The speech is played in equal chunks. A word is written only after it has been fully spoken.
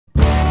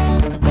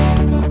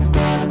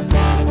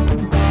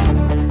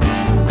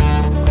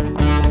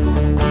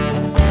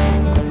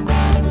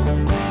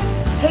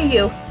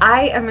you?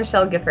 I am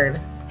Michelle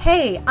Gifford.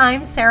 Hey,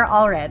 I'm Sarah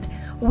Allred.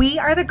 We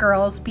are the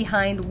girls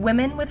behind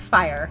Women with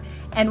Fire,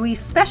 and we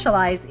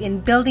specialize in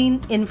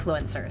building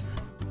influencers.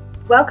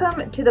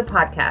 Welcome to the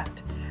podcast.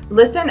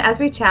 Listen as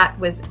we chat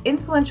with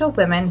influential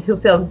women who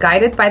feel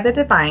guided by the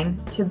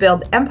divine to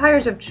build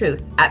empires of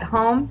truth at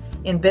home,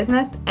 in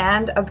business,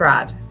 and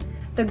abroad.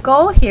 The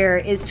goal here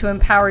is to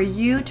empower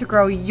you to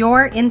grow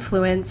your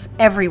influence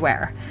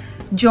everywhere.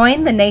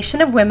 Join the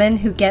nation of women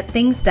who get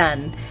things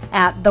done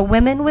at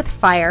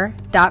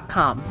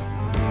thewomenwithfire.com.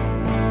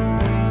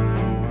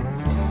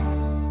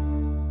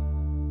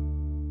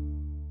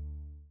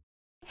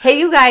 Hey,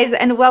 you guys,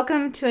 and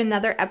welcome to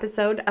another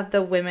episode of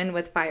the Women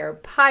with Fire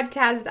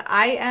podcast.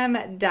 I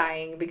am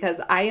dying because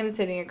I am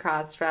sitting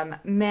across from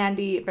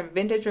Mandi from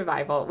Vintage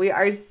Revival. We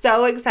are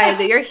so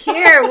excited that you're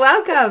here.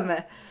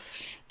 Welcome.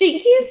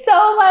 Thank you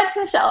so much,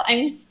 Michelle.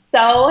 I'm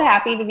so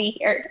happy to be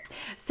here.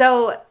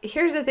 So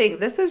here's the thing.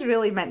 This was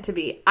really meant to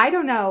be. I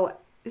don't know.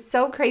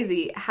 So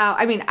crazy how,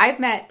 I've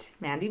met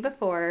Mandi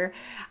before.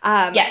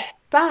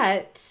 Yes.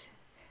 But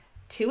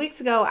 2 weeks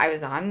ago, I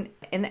was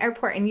in the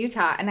airport in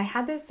Utah, and I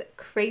had this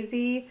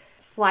crazy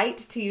flight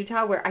to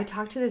Utah where I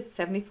talked to this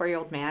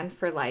 74-year-old man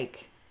for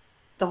like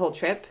the whole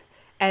trip.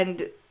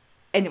 And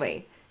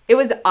anyway, it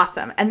was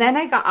awesome. And then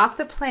I got off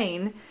the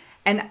plane,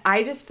 and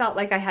I just felt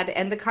like I had to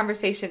end the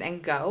conversation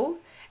and go.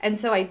 And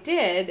so I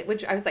did,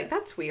 which I was like,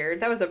 that's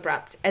weird. That was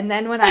abrupt. And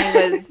then when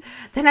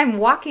then I'm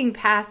walking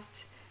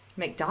past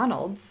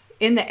McDonald's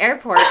in the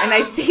airport, and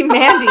I see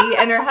Mandi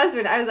and her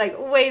husband. I was like,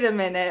 wait a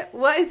minute,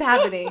 what is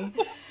happening?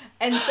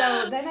 And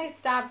so then I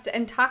stopped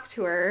and talked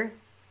to her,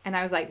 and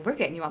I was like, we're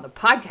getting you on the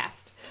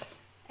podcast.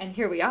 And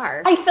here we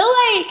are. I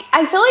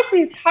feel like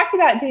we've talked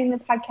about doing the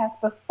podcast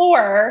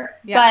before,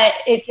 but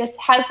it just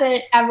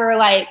hasn't ever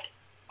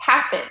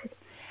happened.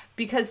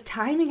 Because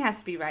timing has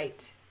to be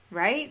right?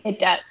 It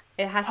does.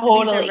 It has to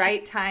be the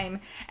right time.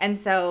 And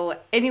so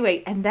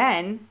anyway, and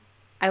then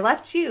I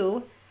left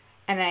you,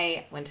 and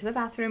I went to the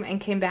bathroom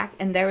and came back,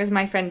 and there was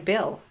my friend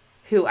Bill,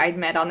 who I'd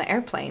met on the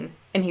airplane,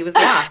 and he was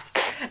lost.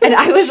 And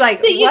I was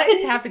like, so what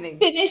is happening?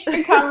 Finish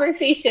your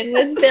conversation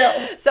with Bill.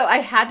 So I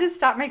had to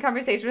stop my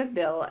conversation with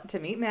Bill to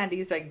meet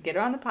Mandi so I could get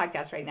her on the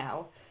podcast right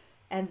now.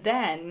 And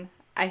then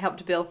I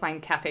helped Bill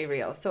find Cafe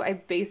Rio. So I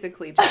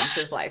basically changed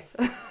his life.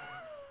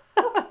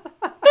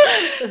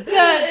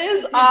 That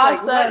is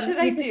awesome. Like, what should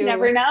I do? You just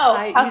never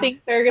know how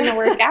things are going to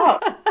work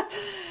out.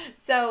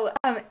 So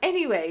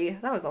anyway,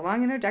 that was a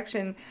long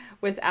introduction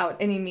without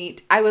any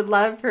meat. I would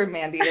love for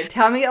Mandi to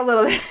tell me a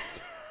little bit.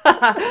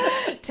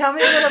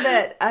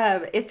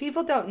 If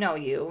people don't know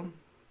you,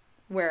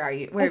 where are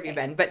you? Where have you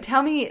been? But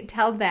tell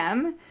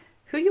them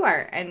who you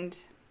are and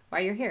why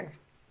you're here.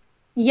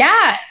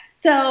 Yeah.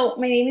 So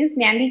my name is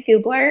Mandi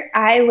Gubler.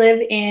 I live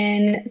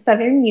in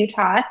southern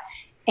Utah,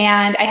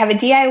 and I have a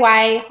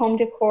DIY home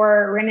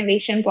decor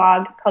renovation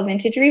blog called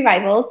Vintage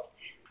Revivals.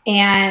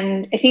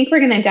 And I think we're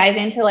going to dive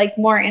into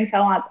more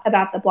info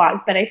about the blog,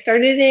 but I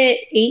started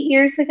it 8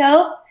 years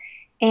ago,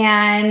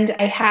 and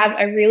I have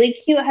a really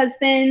cute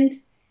husband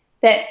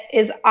that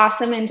is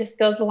awesome and just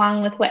goes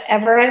along with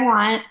whatever I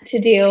want to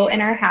do in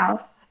our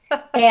house,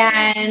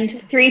 and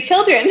 3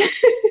 children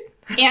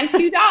and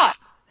 2 dogs.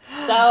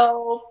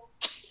 So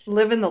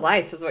living the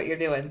life is what you're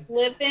doing.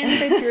 Living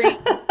the dream.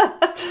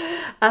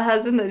 A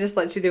husband that just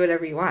lets you do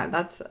whatever you want.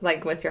 That's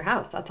with your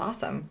house. That's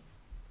awesome.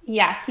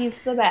 Yeah,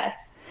 he's the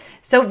best.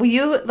 So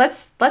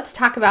let's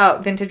talk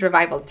about Vintage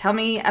Revivals. Tell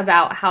me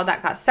about how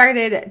that got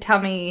started. Tell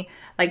me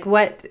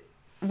what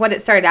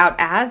it started out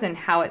as and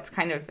how it's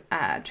kind of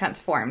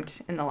transformed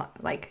in the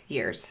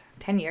years.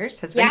 10 years?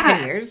 Has been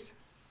 10 years?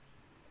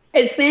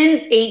 It's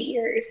been 8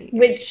 years,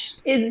 which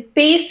is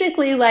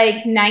basically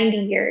 90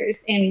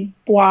 years in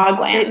blog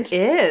land. It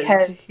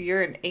is.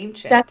 You're an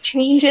ancient. Stuff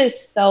changes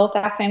so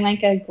fast. I'm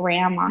like a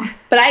grandma.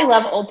 But I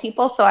love old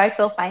people, so I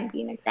feel fine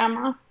being a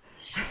grandma.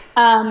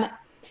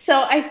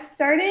 So I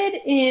started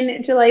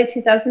in July of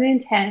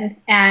 2010,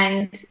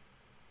 and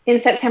in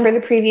September the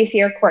previous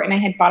year, Court and I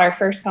had bought our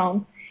first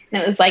home.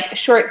 And it was a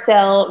short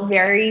sale,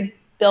 very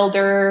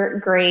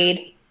builder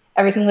grade.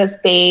 Everything was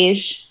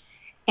beige.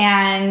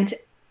 And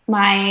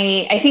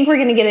I think we're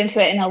going to get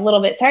into it in a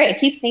little bit. Sorry, I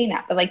keep saying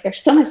that, but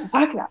there's so much to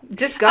talk about.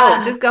 Just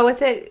go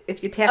with it.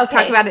 If you talk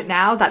about it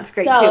now, that's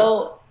great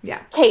too. Yeah.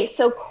 Okay.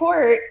 So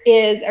Court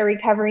is a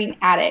recovering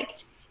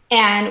addict.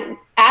 And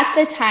at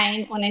the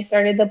time when I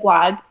started the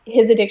blog,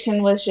 his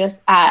addiction was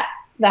just at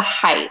the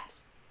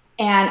height.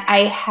 And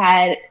I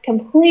had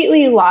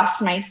completely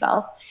lost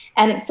myself.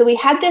 And so we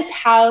had this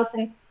house,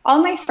 and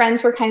all my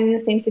friends were kind of in the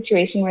same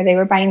situation where they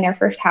were buying their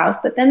first house,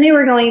 but then they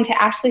were going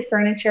to Ashley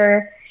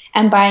Furniture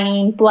and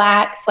buying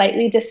black,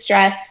 slightly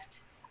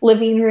distressed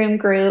living room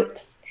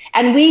groups.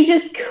 And we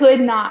just could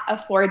not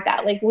afford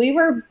that. We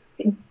were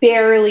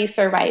barely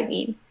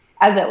surviving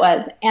as it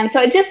was. And so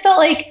it just felt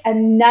like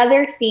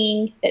another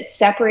thing that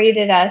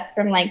separated us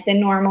from the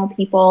normal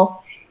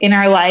people in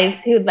our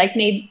lives who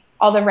made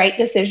all the right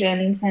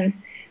decisions.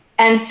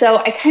 And so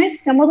I kind of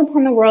stumbled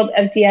upon the world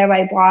of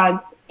DIY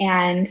blogs,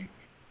 and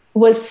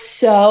was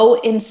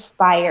so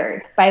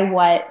inspired by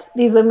what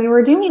these women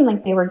were doing.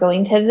 Like, they were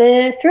going to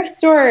the thrift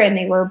store and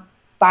they were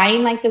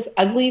buying like this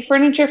ugly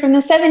furniture from the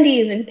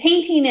 70s and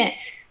painting it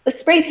with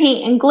spray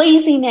paint and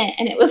glazing it.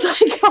 And it was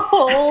like a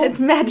whole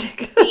it's magic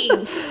thing.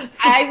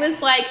 I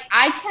was like,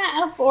 I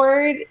can't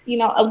afford,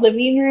 a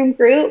living room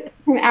group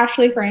from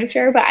Ashley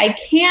Furniture, but I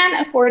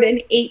can afford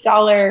an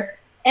 $8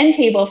 end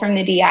table from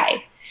the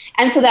DI.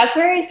 And so that's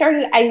where I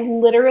started. I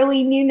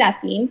literally knew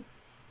nothing.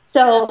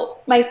 So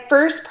my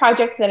first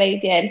project that I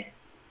did,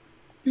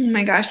 oh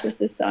my gosh, this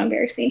is so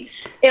embarrassing.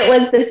 It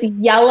was this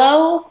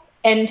yellow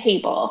end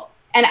table.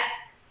 And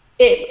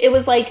it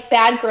was like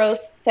bad,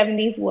 gross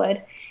 70s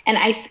wood. And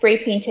I spray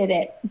painted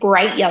it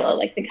bright yellow.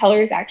 Like, the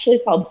color is actually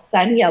called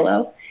sun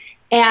yellow.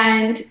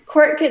 And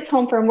Court gets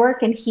home from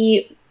work and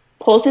he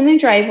pulls in the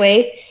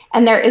driveway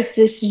and there is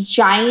this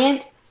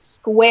giant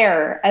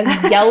square of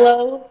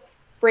yellow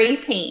spray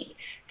paint.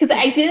 Because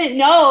I didn't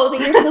know that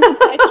you're supposed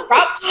to put a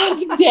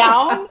drop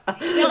down.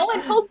 No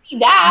one told me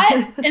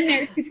that in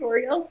their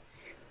tutorial.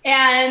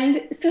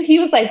 And so he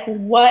was like,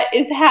 what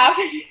is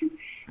happening?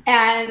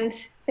 And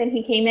then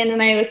he came in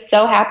and I was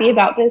so happy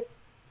about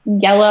this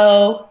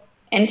yellow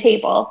end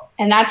table.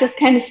 And that just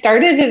kind of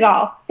started it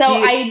all. So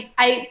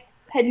I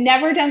had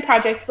never done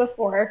projects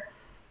before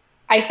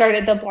I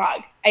started the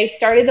blog. I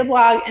started the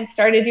blog and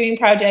started doing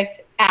projects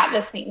at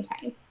the same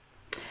time.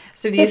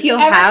 So do you still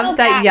have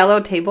that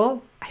yellow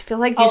table? I feel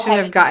like you should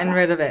have gotten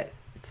rid of it.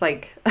 It's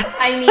like...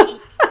 I mean,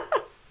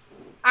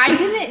 I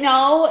didn't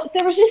know.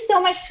 There was just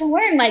so much to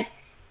learn. Like,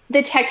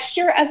 the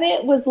texture of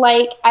it was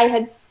like I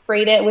had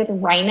sprayed it with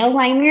rhino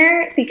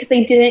liner because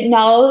I didn't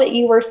know that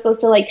you were supposed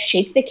to like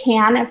shake the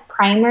can of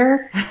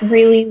primer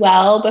really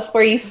well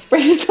before you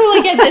spray. So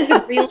like, it had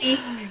this really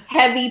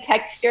heavy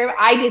texture.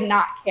 I did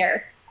not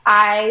care.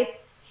 I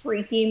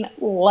freaking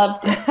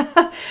loved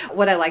it.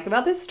 What I like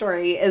about this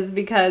story is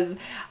because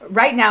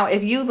right now,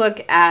 if you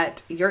look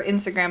at your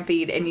Instagram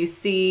feed and you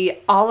see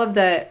all of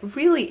the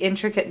really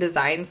intricate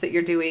designs that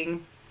you're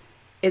doing,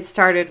 it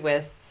started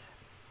with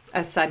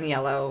a sun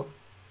yellow.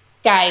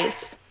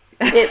 Guys,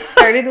 it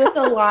started with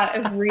a lot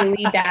of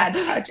really bad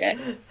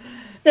projects.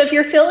 So if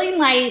you're feeling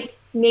like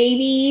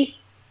maybe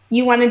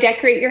you want to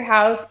decorate your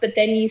house, but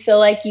then you feel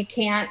like you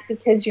can't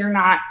because you're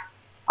not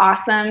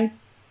awesome,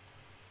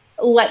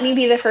 let me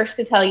be the first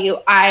to tell you,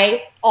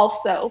 I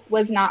also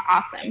was not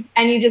awesome.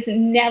 And you just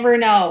never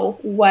know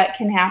what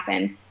can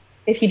happen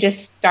if you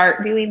just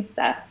start doing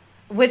stuff.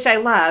 Which I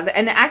love.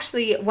 And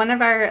actually, one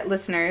of our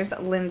listeners,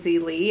 Lindsay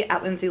Lee,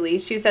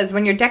 she says,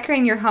 when you're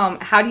decorating your home,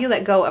 how do you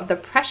let go of the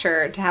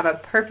pressure to have a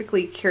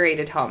perfectly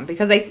curated home?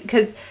 Because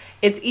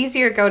it's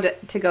easier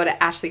to go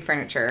to Ashley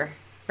Furniture,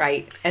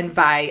 right, and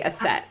buy a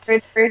set.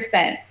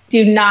 100%.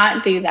 Do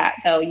not do that,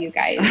 though, you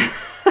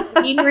guys.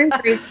 Living room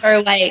groups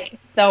are like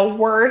the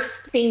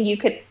worst thing you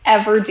could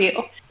ever do.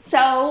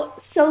 So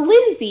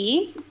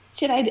Lindsay,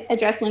 should I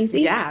address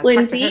Lindsay? Yeah.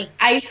 Lindsay,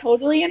 I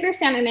totally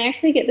understand. And I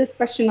actually get this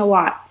question a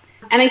lot.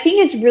 And I think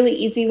it's really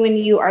easy when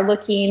you are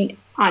looking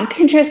on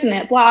Pinterest and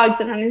at blogs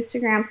and on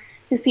Instagram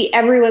to see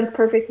everyone's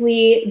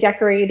perfectly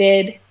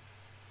decorated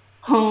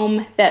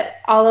home,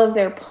 that all of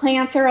their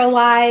plants are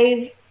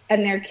alive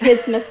and their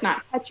kids must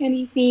not touch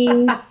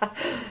anything.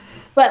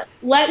 But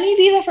let me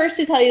be the first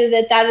to tell you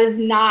that that is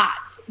not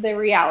the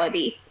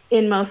reality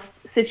in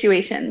most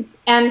situations.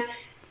 And,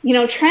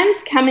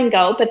 trends come and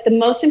go, but the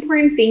most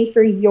important thing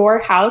for your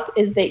house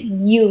is that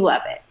you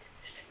love it.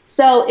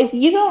 So if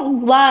you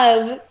don't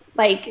love,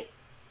 like,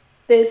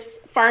 this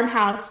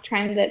farmhouse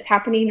trend that's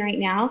happening right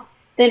now,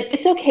 then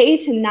it's okay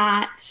to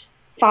not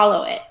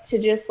follow it, to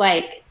just,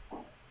 like,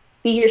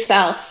 be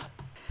yourself.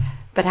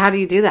 But how do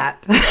you do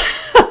that?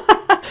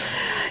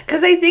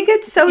 Because I think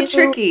it's so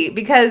tricky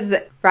because,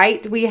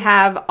 right, we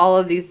have all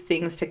of these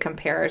things to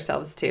compare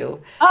ourselves to.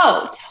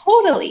 Oh,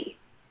 totally.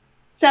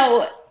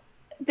 So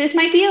this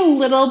might be a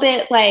little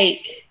bit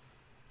like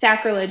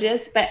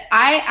sacrilegious, but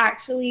I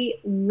actually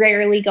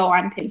rarely go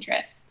on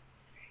Pinterest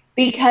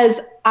because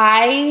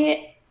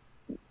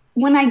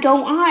when I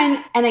go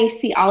on and I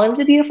see all of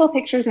the beautiful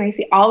pictures and I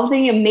see all of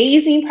the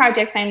amazing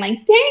projects, I'm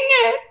like, dang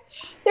it,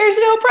 there's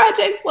no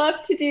projects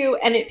left to do.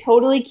 And it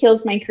totally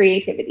kills my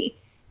creativity.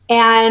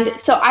 And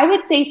so I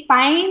would say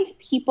find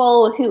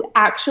people who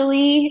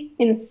actually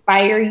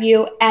inspire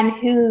you and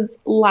whose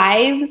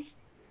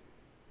lives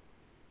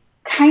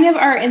kind of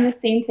are in the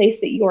same place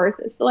that yours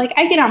is. So like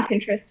I get on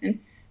Pinterest and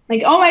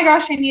like, oh my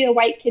gosh, I need a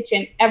white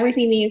kitchen.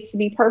 Everything needs to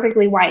be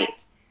perfectly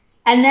white.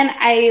 And then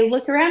I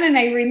look around and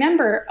I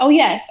remember, oh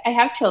yes, I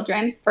have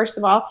children, first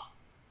of all.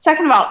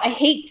 Second of all, I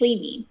hate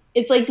cleaning.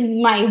 It's like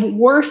my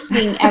worst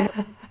thing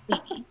ever,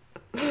 cleaning.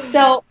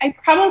 So I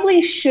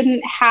probably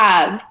shouldn't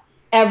have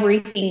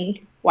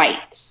everything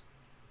white. So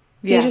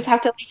you just have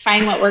to like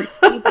find what works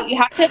for you, but you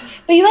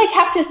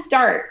have to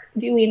start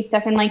doing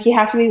stuff, and like you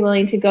have to be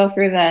willing to go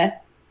through the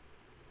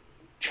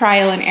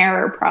trial and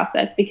error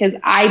process, because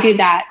I do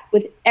that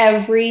with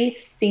every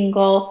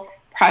single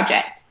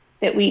project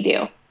that we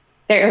do.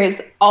 There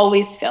is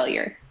always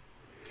failure.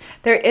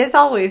 There is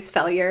always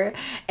failure.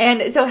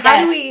 And so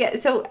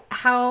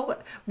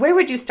where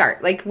would you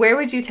start? Like, where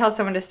would you tell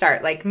someone to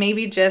start? Like,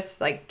 maybe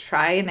just like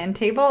try an end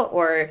table,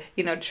 or,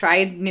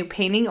 try new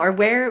painting, or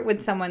where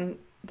would someone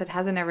that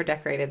hasn't ever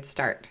decorated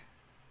start?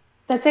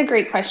 That's a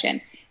great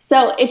question.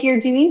 So if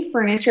you're doing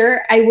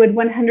furniture, I would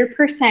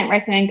 100%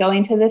 recommend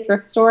going to the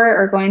thrift store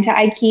or going to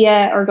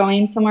IKEA or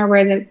going somewhere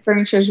where the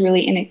furniture is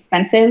really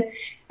inexpensive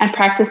and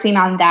practicing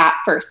on that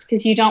first,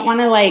 because you don't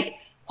want to like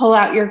pull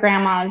out your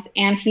grandma's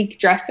antique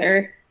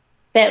dresser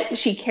that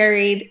she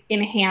carried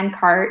in a hand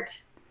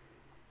cart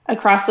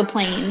across the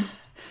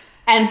plains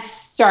and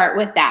start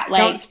with that. Like,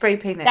 don't spray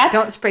paint it.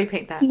 Don't spray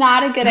paint that. It's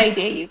not a good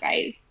idea, you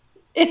guys.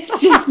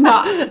 It's just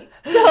not.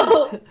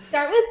 So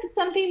start with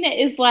something that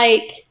is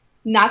like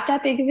not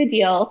that big of a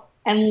deal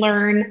and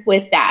learn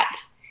with that.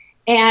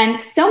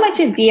 And so much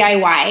of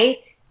DIY,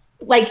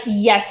 like,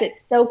 yes,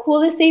 it's so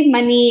cool to save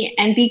money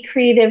and be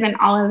creative and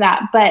all of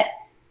that, but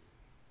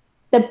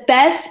the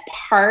best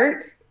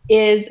part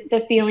is the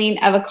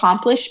feeling of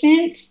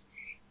accomplishment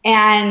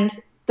and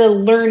the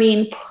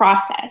learning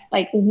process,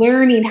 like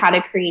learning how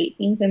to create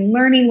things and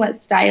learning what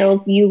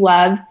styles you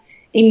love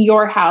in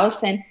your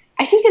house. And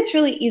I think it's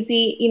really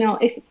easy,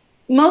 if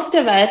most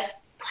of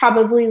us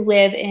probably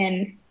live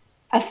in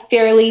a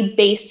fairly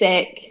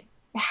basic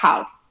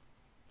house,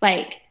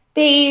 like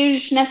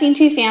beige, nothing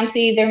too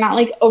fancy. They're not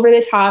like over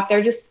the top.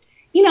 They're just,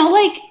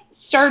 like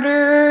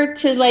starter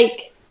to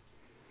like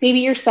maybe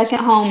your second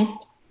home.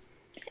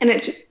 And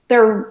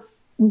they're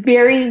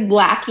very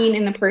lacking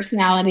in the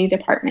personality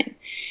department.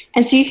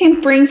 And so you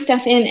can bring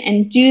stuff in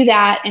and do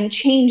that and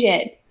change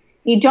it.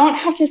 You don't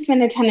have to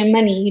spend a ton of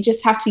money. You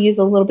just have to use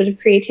a little bit of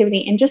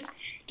creativity, and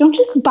don't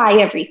just buy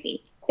everything.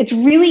 It's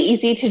really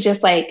easy to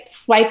just like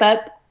swipe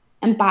up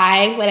and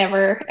buy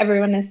whatever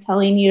everyone is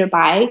telling you to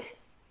buy,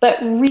 but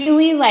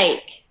really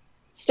like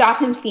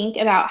stop and think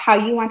about how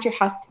you want your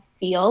house to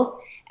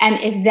feel and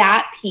if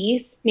that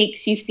piece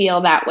makes you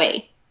feel that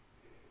way.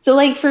 So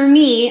like for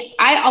me,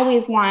 I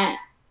always want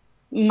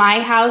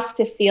my house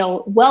to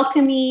feel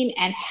welcoming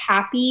and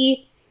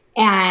happy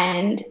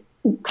and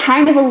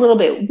kind of a little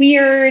bit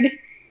weird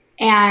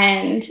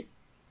and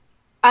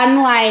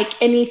unlike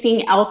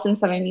anything else in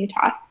Southern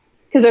Utah,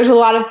 because there's a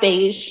lot of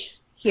beige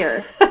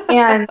here.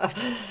 And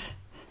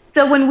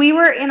so when we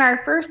were in our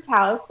first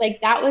house,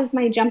 like that was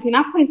my jumping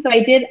off point. So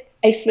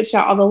I switched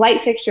out all the light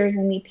fixtures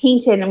and we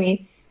painted and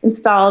we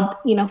installed,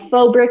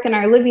 faux brick in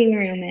our living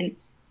room. And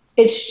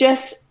it's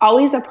just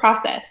always a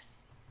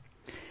process.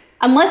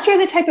 Unless you're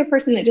the type of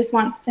person that just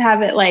wants to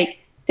have it like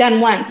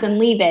done once and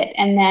leave it.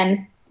 And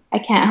then I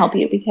can't help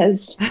you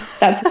because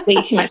that's way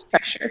too much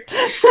pressure.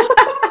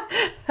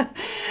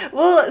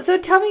 Well, so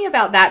tell me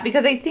about that,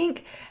 because I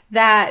think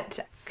that,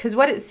 because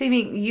what it's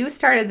seeming, you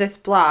started this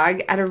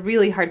blog at a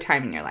really hard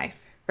time in your life,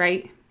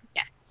 right?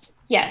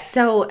 Yes.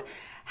 So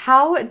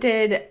how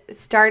did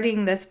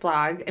starting this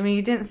blog, I mean,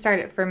 you didn't start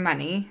it for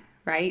money,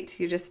 right?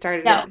 You just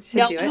started it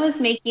to do it. No one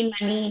was making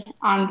money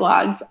on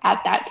blogs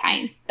at that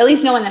time. At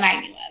least no one that I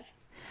knew of.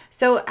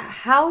 So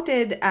how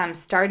did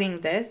starting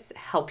this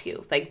help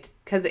you? Like,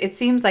 because it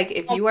seems like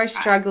if you're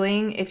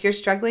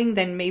struggling,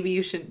 then maybe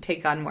you should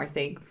take on more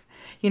things,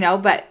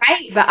 but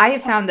I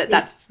have found that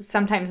that's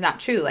sometimes not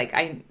true.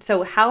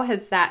 So how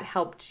has that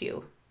helped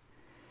you?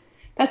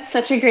 That's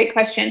such a great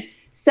question.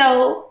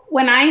 So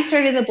when I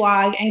started the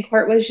blog and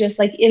Court was just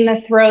like in the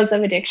throes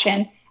of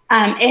addiction,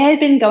 it had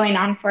been going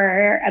on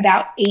for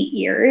about 8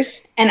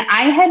 years, and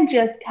I had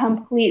just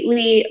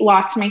completely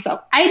lost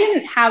myself. I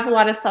didn't have a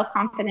lot of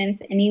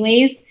self-confidence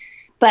anyways,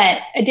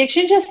 but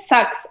addiction just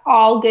sucks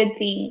all good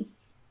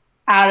things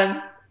out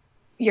of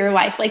your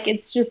life. Like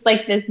it's just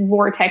like this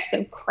vortex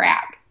of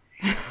crap.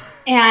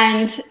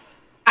 And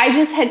I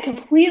just had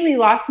completely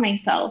lost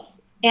myself.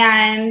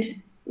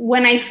 And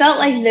when I felt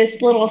like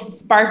this little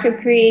spark of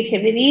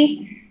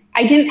creativity,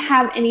 I didn't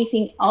have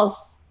anything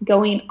else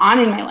going on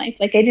in my life.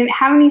 Like I didn't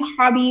have any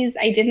hobbies.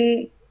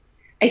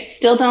 I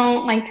still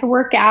don't like to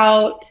work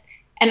out.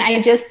 And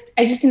I just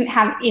didn't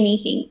have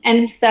anything.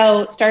 And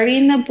so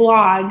starting the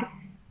blog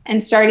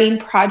and starting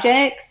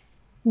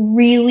projects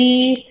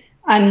really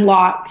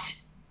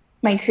unlocked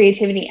my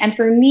creativity. And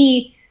for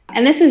me,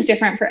 and this is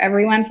different for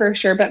everyone for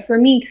sure, but for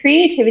me,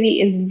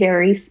 creativity is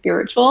very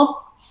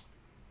spiritual.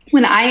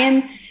 When I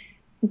am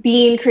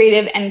being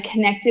creative and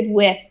connected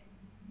with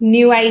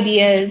new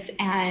ideas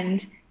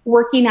and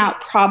working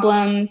out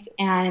problems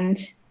and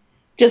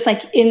just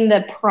like in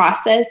the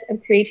process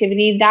of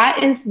creativity,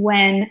 that is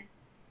when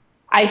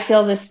I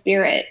feel the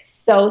Spirit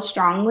so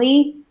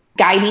strongly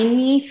guiding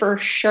me for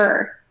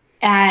sure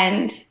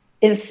and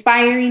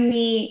inspiring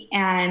me.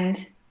 And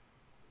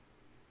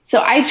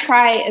so I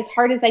try as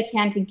hard as I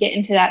can to get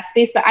into that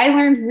space, but I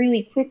learned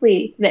really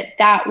quickly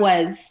that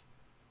was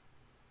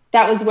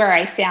where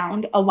I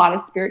found a lot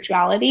of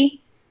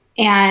spirituality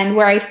and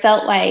where I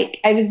felt like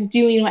I was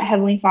doing what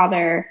Heavenly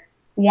Father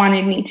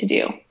wanted me to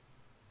do.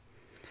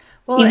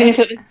 Well, even if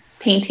it was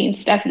painting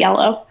stuff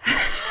yellow.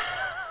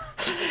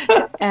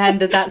 And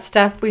that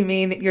stuff, we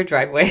mean your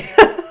driveway.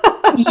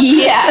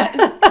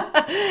 Yes.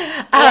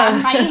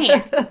 My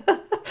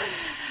hand.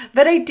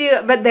 But I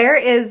do. But there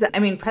is, I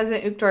mean,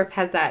 President Uchtdorf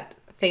has that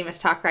famous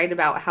talk, right,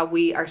 about how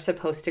we are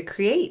supposed to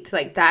create.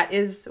 Like, that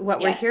is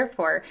what we're here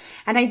for.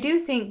 And I do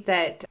think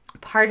that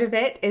part of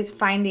it is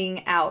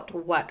finding out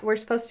what we're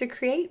supposed to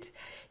create.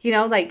 You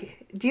know,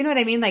 like, do you know what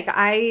I mean? Like,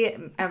 I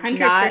am 100%.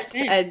 not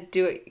a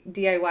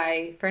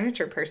DIY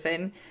furniture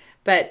person,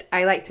 but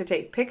I like to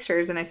take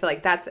pictures, and I feel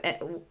like that's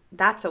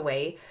a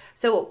way.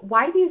 So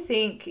why do you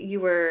think you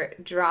were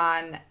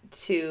drawn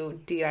to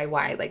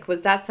DIY? Like,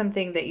 was that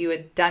something that you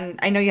had done?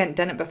 I know you hadn't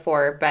done it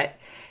before, but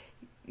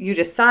you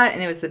just saw it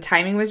and it was the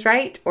timing was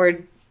right, or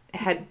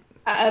how'd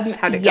it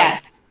go?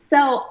 Yes.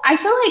 So I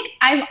feel like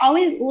I'm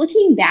always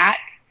looking back.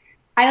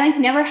 I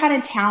never had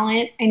a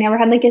talent. I never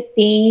had a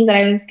thing that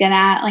I was good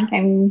at. Like,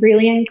 I'm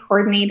really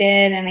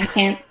uncoordinated and I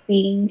can't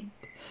sing.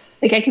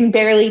 Like, I can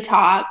barely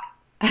talk.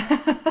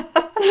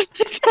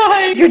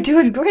 You're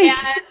doing great.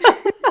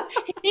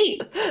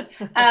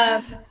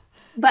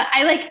 But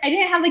I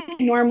didn't have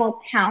a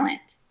normal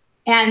talent.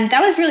 And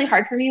that was really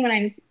hard for me when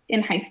I was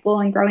in high school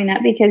and growing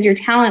up, because your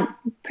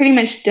talents pretty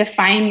much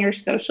define your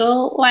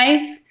social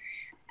life.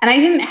 And I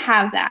didn't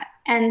have that.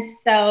 And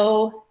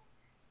so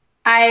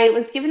I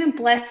was given a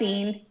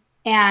blessing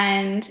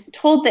and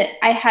told that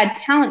I had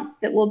talents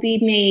that will be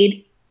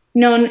made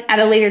known at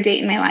a later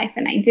date in my life.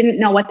 And I didn't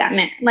know what that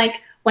meant. Like,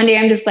 one day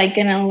I'm just going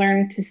to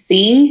learn to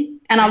sing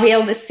and I'll be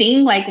able to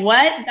sing. Like,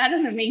 what? That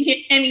doesn't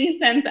make any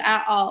sense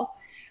at all.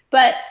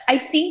 But I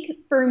think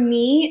for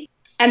me,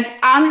 and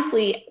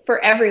honestly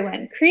for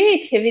everyone,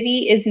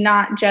 creativity is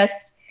not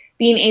just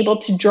being able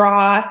to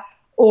draw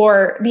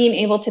or being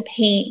able to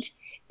paint.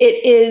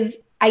 It is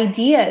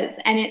ideas,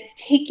 and it's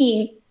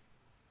taking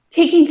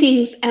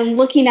things and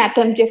looking at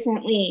them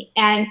differently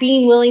and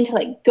being willing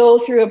to go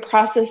through a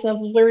process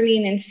of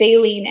learning and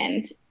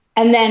failing.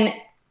 And then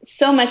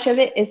so much of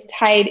it is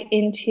tied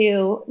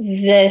into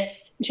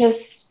this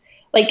just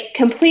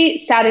complete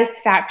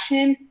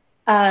satisfaction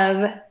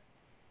of,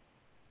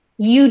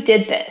 you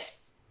did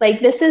this.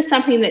 This is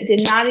something that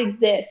did not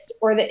exist,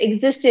 or that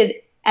existed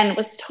and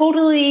was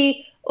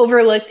totally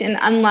overlooked and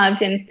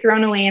unloved and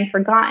thrown away and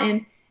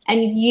forgotten.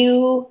 And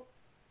you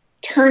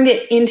turned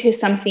it into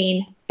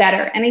something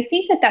better. And I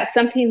think that that's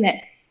something that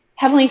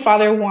Heavenly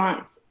Father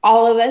wants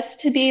all of us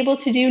to be able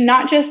to do,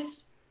 not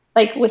just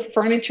with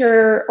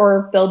furniture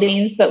or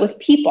buildings, but with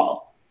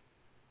people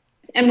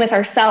and with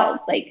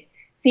ourselves,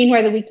 seeing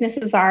where the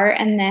weaknesses are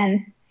and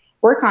then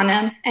work on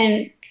them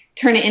and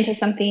turn it into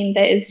something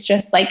that is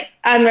just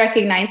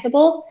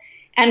unrecognizable.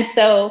 And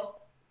so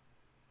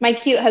my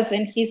cute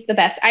husband, he's the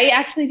best. I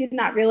actually did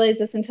not realize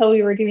this until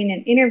we were doing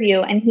an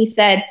interview, and he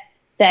said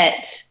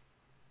that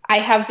I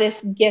have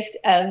this gift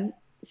of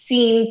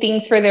seeing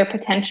things for their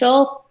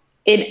potential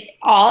in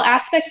all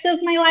aspects of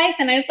my life.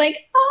 And I was like,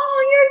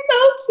 oh, you're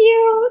so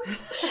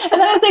cute.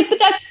 And then I was like, but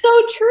that's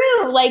so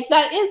true.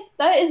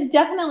 That is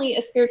definitely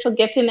a spiritual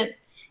gift. And it's,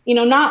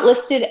 not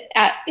listed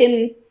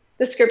in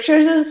the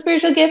scriptures as a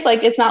spiritual gift.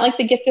 It's not like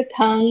the gift of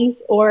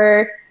tongues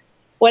or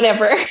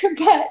whatever,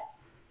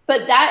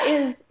 but that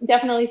is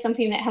definitely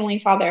something that Heavenly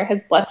Father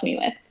has blessed me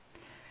with.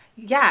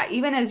 Yeah,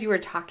 even as you were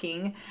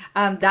talking,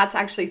 that's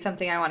actually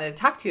something I wanted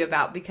to talk to you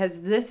about,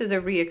 because this is a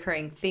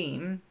reoccurring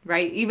theme,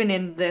 right? Even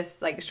in this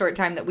short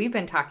time that we've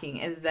been talking,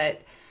 is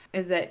that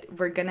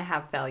we're going to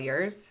have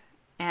failures,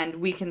 and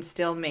we can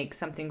still make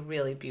something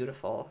really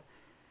beautiful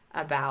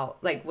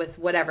about with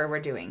whatever we're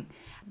doing.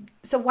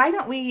 So why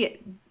don't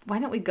we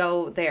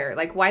go there?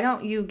 Why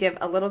don't you give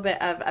a little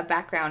bit of a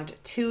background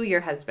to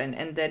your husband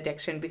and the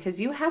addiction,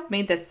 because you have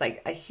made this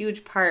a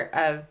huge part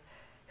of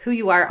who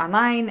you are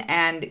online,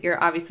 and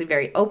you're obviously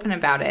very open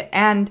about it.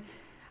 And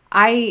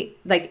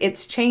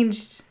it's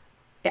changed.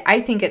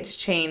 I think it's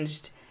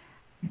changed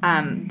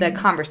the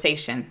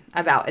conversation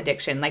about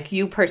addiction.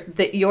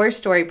 Your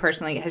story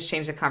personally has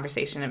changed the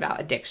conversation about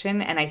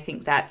addiction, and I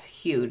think that's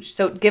huge.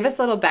 So give us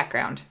a little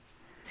background.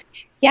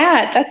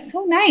 Yeah, that's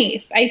so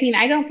nice. I mean,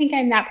 I don't think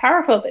I'm that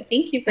powerful, but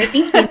thank you for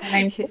thinking that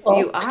I'm cool.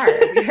 You are.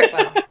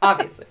 Well,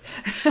 obviously.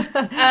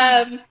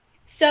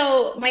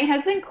 So my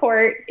husband,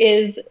 Court,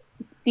 is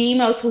the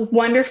most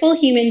wonderful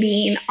human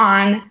being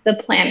on the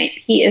planet.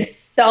 He is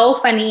so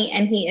funny,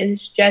 and he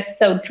is just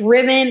so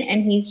driven,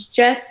 and he's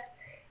just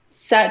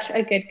such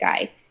a good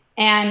guy.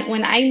 And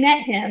when I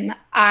met him,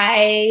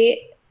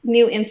 I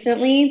knew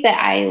instantly that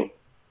I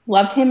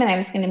loved him and I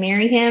was going to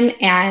marry him.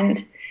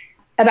 And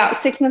about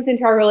 6 months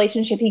into our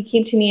relationship, he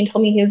came to me and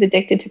told me he was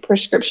addicted to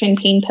prescription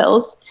pain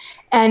pills.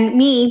 And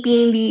me,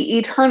 being the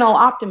eternal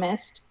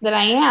optimist that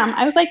I am,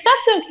 I was like,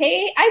 that's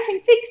okay. I can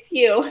fix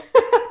you.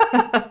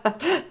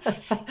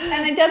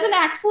 And it doesn't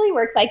actually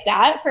work like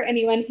that. For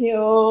anyone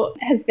who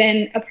has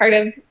been a part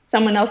of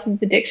someone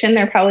else's addiction,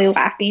 they're probably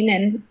laughing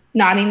and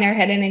nodding their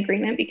head in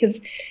agreement,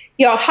 because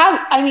we all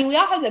have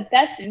the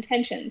best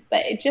intentions,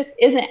 but it just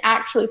isn't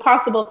actually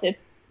possible to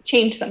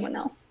change someone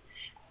else.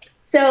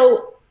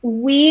 So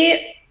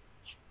we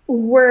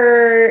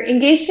were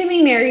engaged to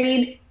be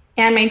married,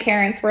 and my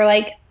parents were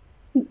like,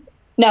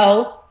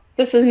 no,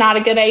 this is not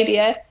a good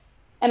idea.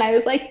 And I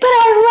was like, but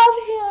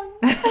I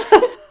love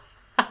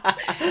him.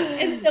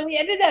 And so we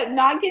ended up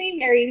not getting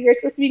married. We were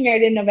supposed to be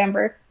married in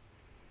November.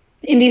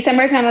 In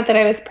December, I found out that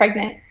I was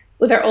pregnant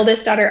with our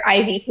oldest daughter,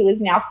 Ivy, who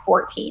is now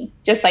 14,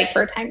 just like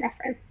for a time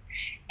reference.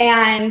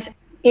 And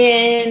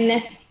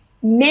in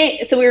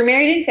May, so we were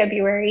married in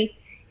February.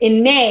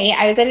 In May,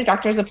 I was at a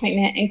doctor's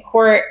appointment, and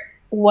Court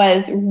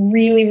was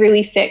really,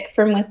 really sick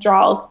from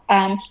withdrawals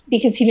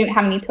because he didn't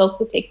have any pills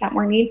to take that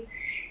morning.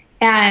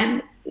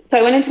 And so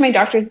I went into my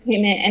doctor's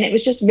appointment, and it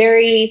was just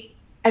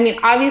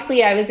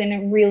obviously I was in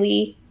a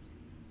really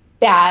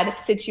bad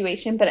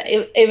situation, but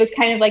it was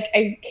kind of like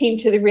I came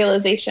to the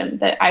realization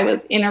that I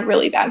was in a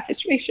really bad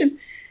situation.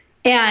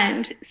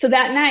 And so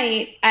that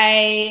night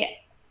I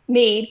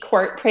made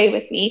Court pray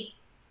with me.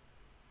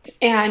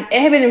 And it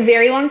had been a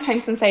very long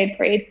time since I had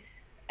prayed.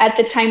 At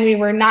the time, we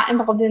were not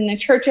involved in the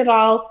church at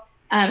all.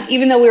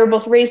 Even though we were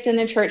both raised in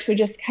the church, we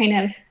just kind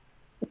of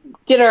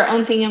did our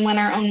own thing and went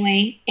our own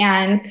way.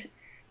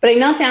 But I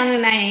knelt down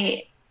and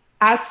I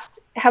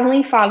asked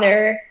Heavenly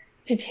Father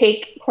to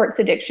take Court's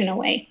addiction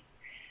away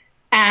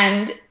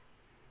and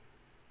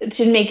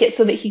to make it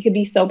so that he could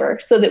be sober,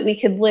 so that we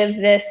could live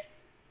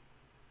this,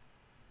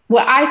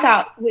 what I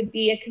thought would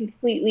be a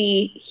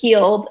completely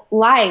healed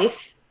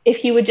life if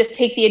he would just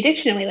take the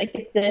addiction away. Like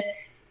if the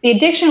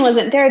addiction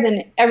wasn't there,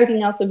 then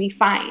everything else would be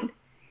fine.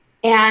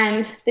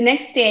 And the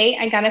next day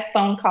I got a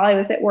phone call. I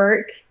was at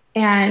work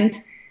and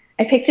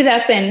I picked it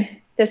up, and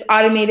this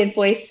automated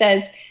voice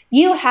says,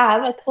 "You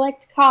have a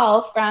collect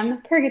call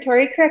from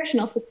Purgatory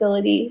Correctional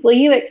Facility. Will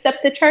you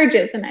accept the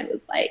charges?" And I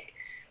was like,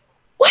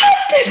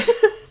 what?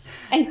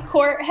 And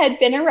Court had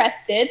been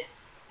arrested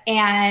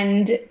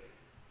and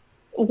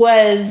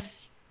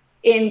was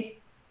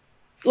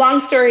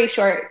long story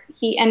short,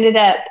 he ended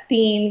up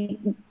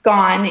being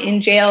gone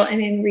in jail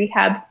and in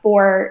rehab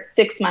for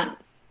 6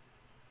 months.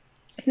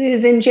 So he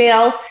was in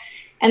jail,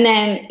 and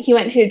then he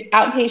went to an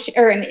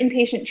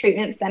inpatient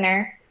treatment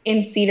center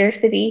in Cedar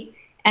City.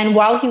 And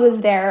while he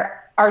was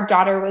there, our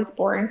daughter was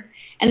born.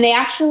 And they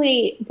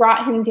actually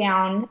brought him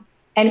down,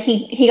 and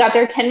he got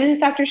there 10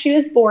 minutes after she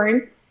was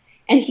born.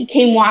 And he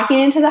came walking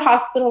into the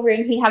hospital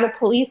room. He had a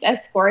police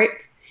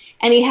escort,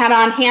 and he had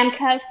on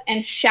handcuffs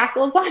and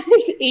shackles on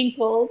his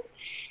ankles.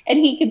 And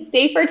he could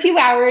stay for 2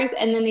 hours,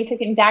 and then they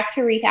took him back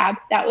to rehab.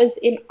 That was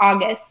in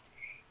August.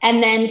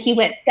 And then he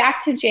went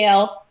back to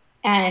jail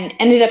and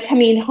ended up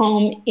coming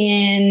home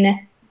in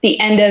the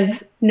end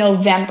of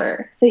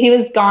November. So he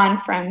was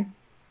gone from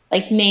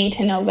like May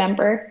to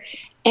November.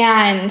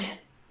 And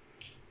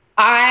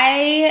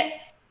I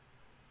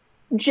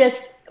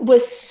just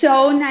was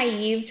so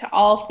naive to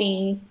all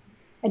things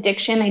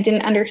addiction. I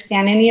didn't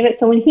understand any of it.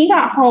 So when he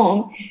got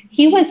home,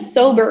 he was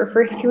sober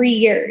for 3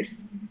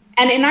 years.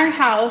 And in our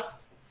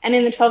house and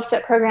in the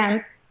 12-step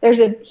program, there's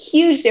a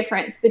huge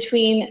difference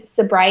between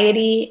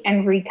sobriety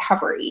and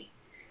recovery.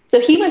 So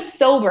he was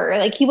sober,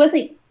 like he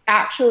wasn't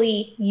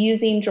actually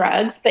using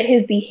drugs, but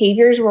his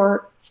behaviors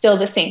were still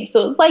the same.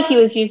 So it was like he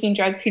was using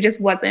drugs, he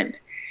just wasn't.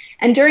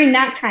 And during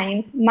that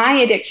time, my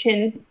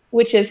addiction,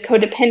 which is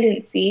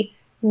codependency,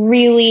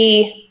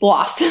 really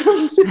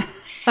blossomed.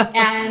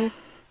 And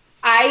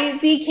I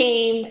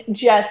became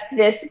just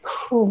this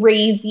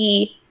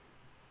crazy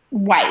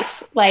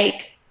wife.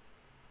 Like,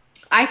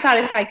 I thought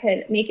if I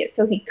could make it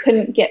so he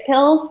couldn't get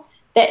pills,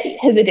 that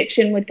his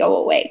addiction would go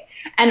away.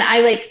 And I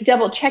like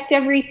double checked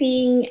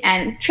everything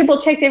and triple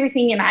checked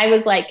everything. And I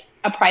was like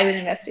a private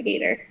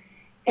investigator.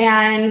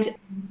 And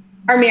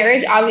our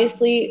marriage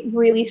obviously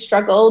really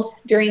struggled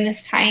during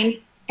this time.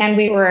 And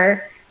we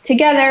were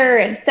together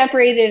and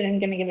separated and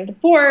going to get a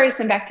divorce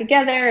and back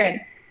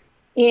together.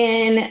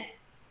 And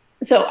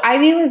so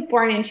Ivy was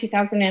born in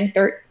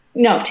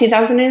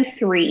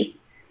 2003.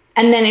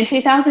 And then in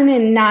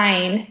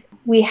 2009,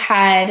 we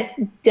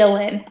had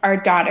Dylan, our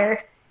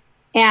daughter.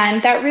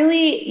 And that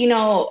really,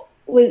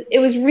 it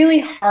was really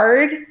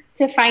hard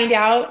to find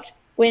out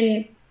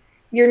when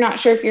you're not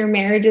sure if your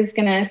marriage is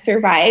going to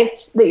survive,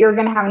 that you're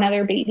going to have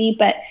another baby.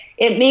 But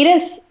it made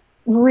us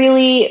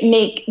really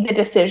make the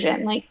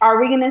decision, like, are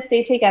we going to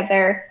stay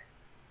together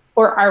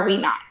or are we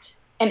not?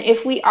 And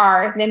if we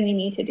are, then we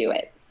need to do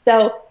it.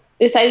 So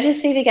we decided to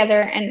stay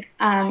together. And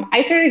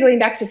I started going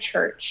back to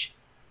church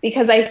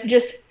because I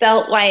just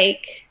felt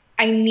like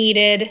I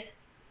needed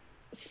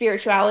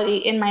spirituality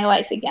in my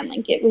life again.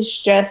 Like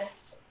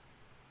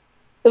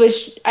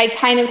I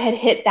kind of had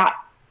hit that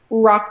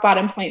rock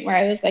bottom point where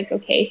I was like,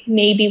 okay,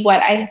 maybe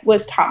what I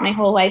was taught my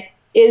whole life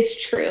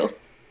is true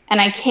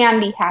and I can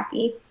be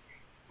happy.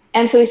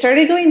 And so we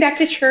started going back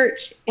to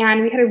church,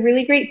 and we had a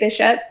really great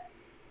bishop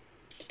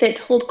that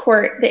told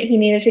Court that he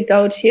needed to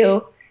go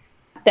to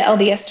the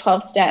LDS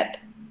 12-step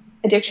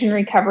addiction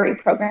recovery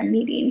program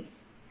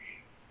meetings.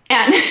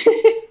 And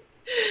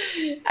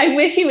I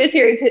wish he was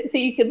here so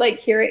you could like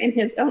hear it in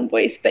his own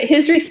voice. But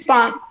his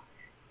response,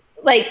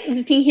 like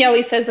the thing he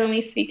always says when we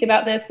speak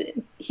about this,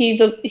 he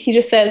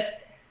just says,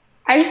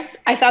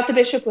 I thought the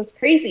bishop was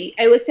crazy.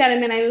 I looked at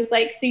him and I was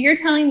like, so you're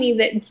telling me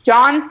that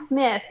John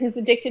Smith, who's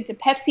addicted to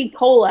Pepsi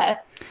Cola,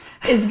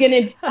 is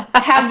going to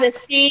have the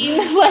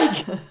same,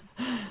 like,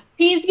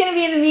 he's going to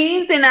be in the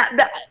meetings? And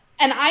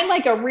And I'm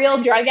like a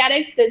real drug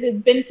addict that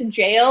has been to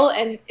jail,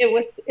 and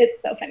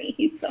it's so funny.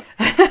 He's so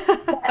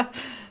funny.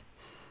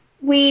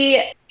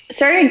 We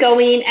started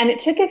going, and it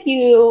took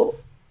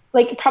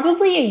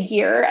probably a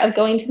year of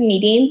going to the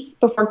meetings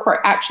before Court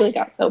actually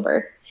got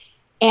sober.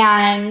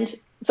 And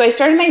so I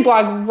started my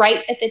blog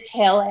right at the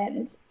tail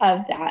end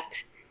of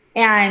that.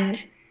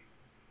 And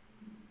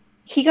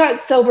he got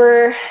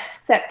sober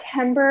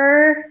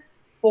September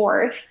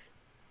 4th,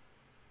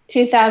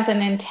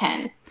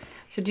 2010.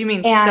 So do you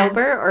mean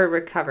sober or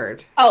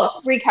recovered?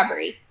 Oh,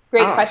 recovery.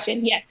 Great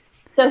question. Yes.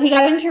 So he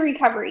got into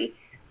recovery.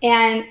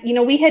 And,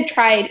 we had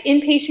tried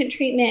inpatient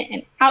treatment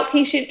and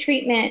outpatient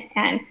treatment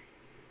and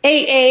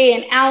AA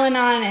and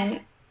Al-Anon. And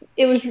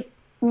it was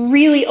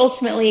really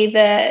ultimately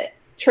the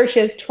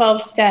church's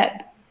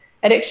 12-step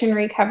addiction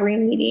recovery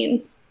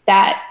meetings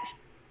that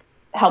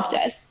helped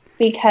us,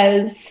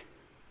 because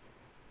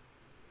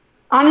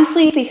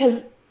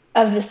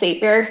of the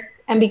Savior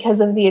and because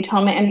of the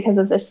atonement and because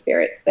of the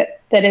Spirit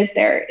that is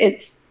there.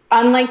 It's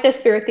unlike the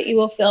Spirit that you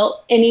will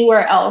feel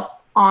anywhere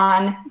else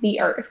on the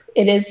earth.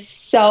 It is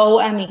so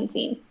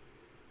amazing.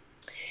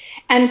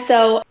 And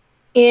so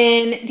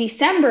in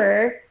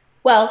December,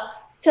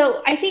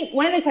 so I think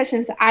one of the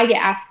questions that I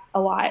get asked a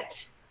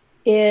lot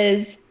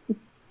is,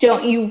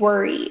 don't you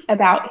worry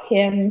about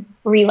him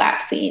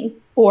relapsing?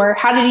 Or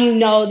how did you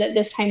know that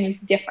this time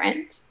is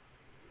different?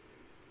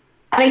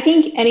 And I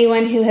think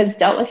anyone who has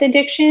dealt with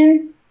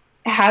addiction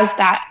has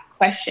that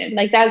question.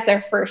 Like, that's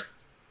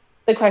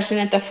the question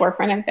at the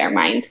forefront of their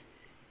mind.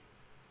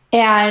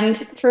 And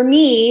for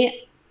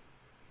me,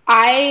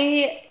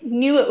 I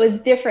knew it was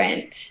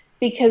different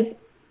because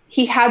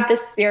he had the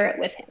Spirit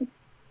with him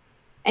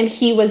and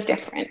he was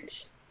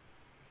different.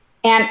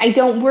 And I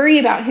don't worry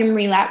about him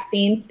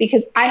relapsing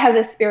because I have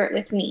the Spirit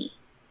with me.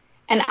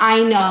 And I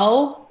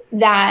know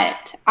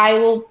that I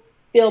will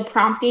feel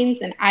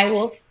promptings and I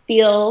will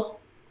feel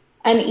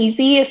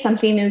uneasy if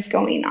something is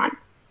going on.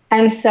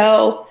 And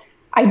so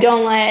I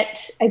don't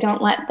let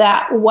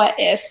that what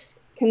if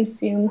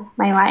consume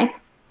my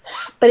life.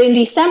 But in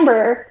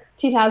December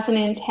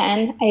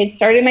 2010, I had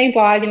started my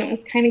blog and it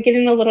was kind of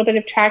getting a little bit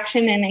of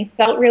traction, and I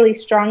felt really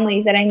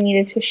strongly that I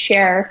needed to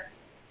share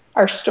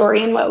our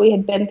story and what we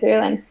had been through.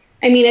 And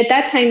I mean, at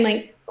that time,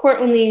 like, Court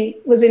only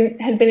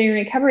had been in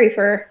recovery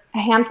for a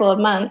handful of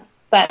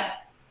months, but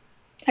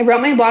I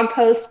wrote my blog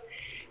post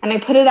and I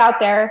put it out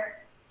there,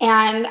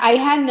 and I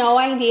had no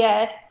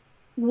idea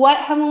what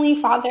Heavenly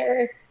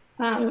Father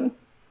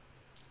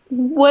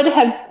would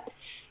have.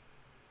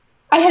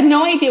 I had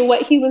no idea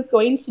what he was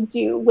going to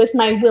do with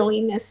my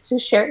willingness to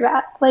share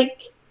that.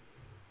 Like,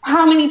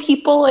 how many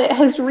people it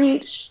has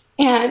reached.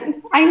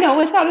 And I know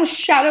without a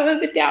shadow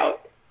of a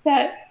doubt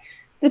that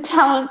the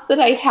talents that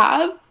I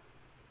have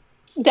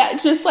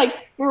that just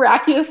like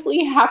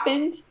miraculously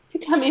happened to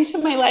come into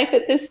my life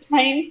at this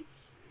time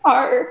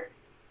are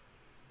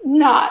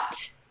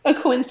not a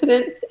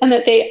coincidence, and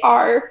that they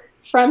are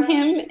from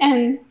him,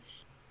 and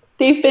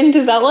they've been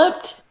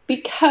developed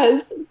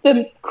because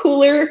the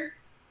cooler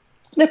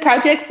the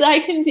projects that I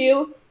can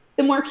do,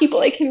 the more people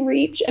I can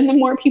reach, and the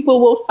more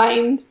people will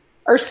find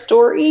our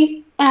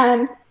story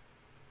and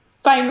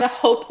find the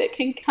hope that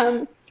can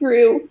come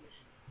through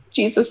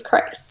Jesus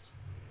Christ.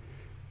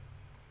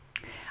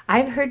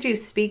 I've heard you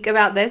speak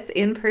about this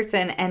in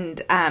person,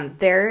 and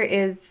there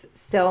is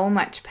so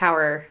much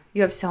power.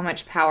 You have so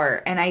much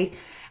power, and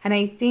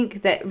I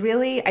think that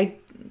really,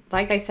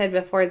 like I said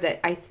before,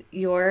 that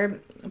your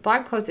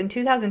blog post in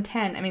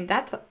 2010. I mean,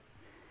 that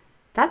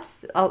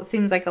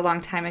seems like a long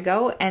time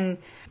ago,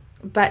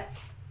 but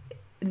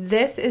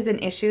this is an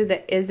issue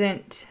that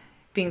isn't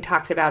being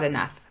talked about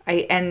enough.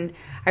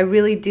 I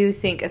really do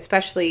think,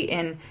 especially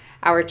in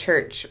our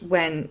church,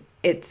 when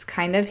it's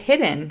kind of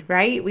hidden,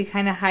 right? We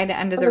kind of hide it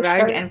under the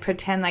rug and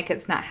pretend like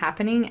it's not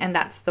happening, and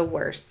that's the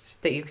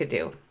worst that you could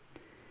do.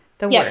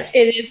 Worst.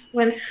 It is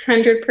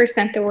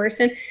 100% the worst.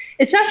 And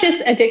it's not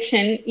just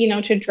addiction,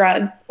 to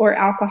drugs or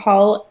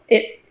alcohol.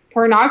 It's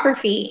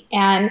pornography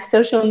and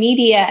social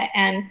media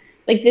and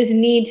like this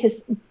need to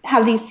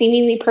have these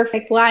seemingly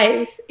perfect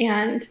lives.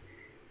 And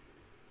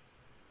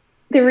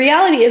the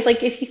reality is,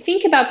 like, if you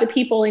think about the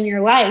people in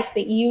your life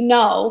that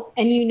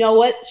and you know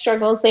what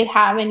struggles they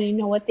have and you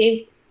know what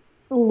they've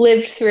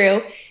lived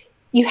through,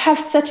 you have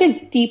such a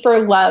deeper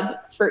love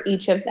for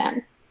each of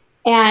them.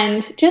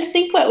 And just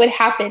think what would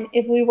happen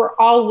if we were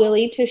all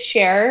willing to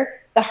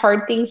share the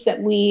hard things that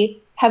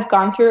we have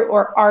gone through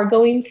or are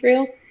going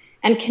through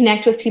and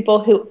connect with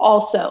people who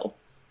also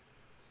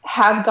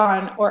have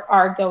gone or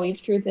are going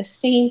through the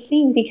same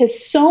thing.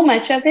 Because so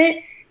much of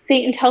it,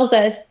 Satan tells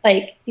us,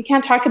 like, you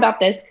can't talk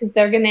about this because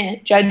they're going to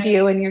judge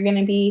you and you're going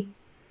to be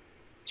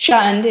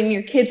shunned and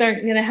your kids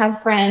aren't going to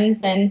have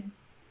friends and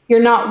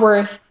you're not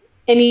worth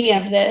any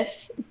of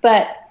this.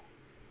 But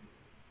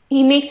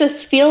he makes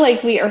us feel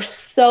like we are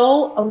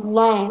so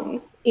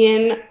alone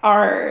in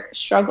our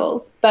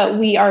struggles, but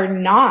we are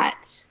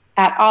not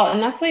at all.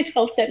 And that's why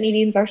 12-step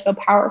meetings are so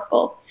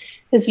powerful,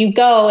 because you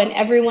go and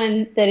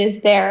everyone that is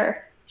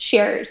there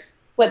shares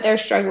what they're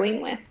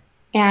struggling with.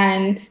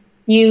 And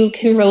you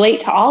can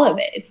relate to all of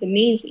it. It's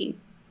amazing.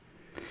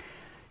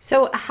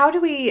 So how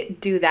do we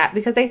do that?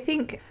 Because I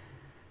think,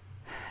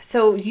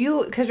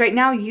 because right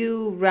now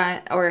you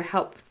run or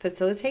help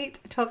facilitate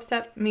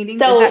 12-step meetings.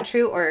 Is that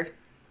true?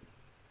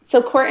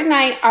 So Court and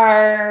I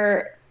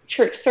are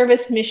church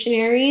service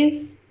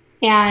missionaries,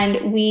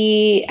 and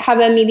we have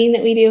a meeting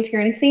that we do if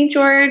you're in St.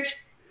 George.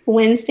 It's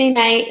Wednesday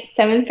night,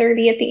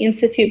 7:30 at the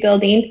Institute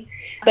building.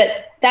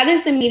 But that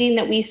is the meeting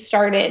that we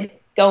started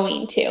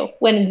going to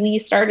when we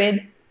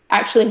started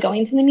actually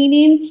going to the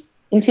meetings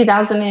in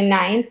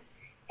 2009.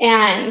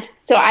 And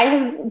so I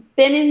have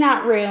been in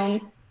that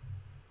room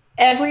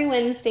every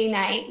Wednesday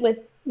night with,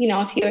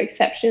 a few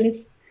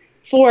exceptions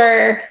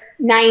for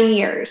 9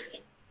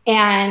 years.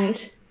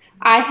 And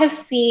I have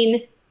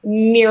seen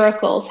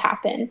miracles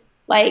happen.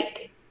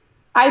 Like,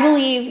 I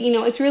believe,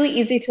 it's really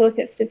easy to look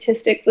at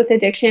statistics with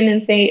addiction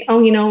and say,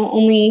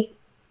 only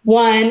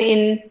 1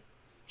 in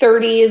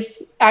 30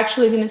 is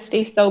actually going to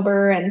stay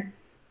sober and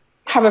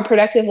have a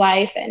productive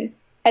life. And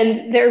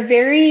they're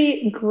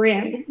very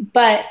grim.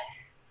 But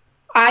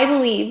I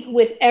believe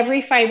with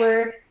every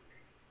fiber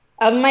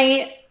of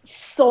my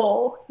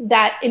soul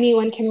that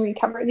anyone can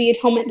recover. The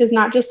atonement does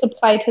not just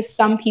apply to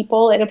some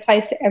people, it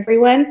applies to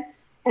everyone.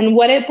 And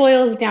what it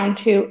boils down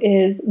to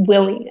is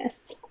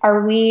willingness.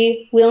 Are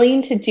we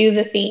willing to do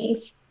the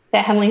things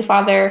that Heavenly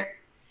Father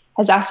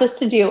has asked us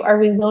to do? Are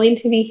we willing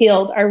to be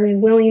healed? Are we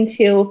willing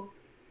to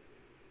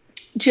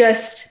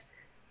just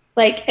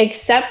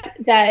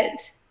accept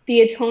that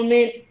the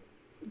atonement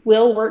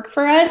will work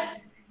for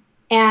us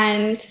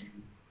and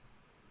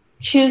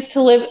choose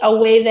to live a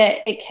way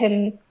that it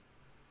can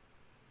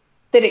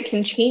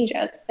change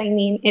us? I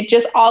mean, it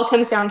just all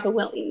comes down to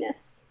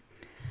willingness.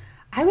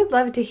 I would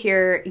love to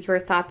hear your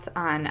thoughts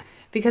on,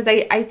 because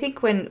I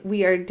think when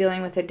we are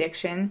dealing with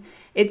addiction,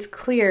 it's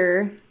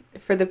clear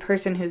for the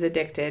person who's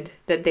addicted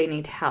that they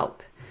need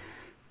help.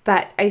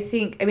 But I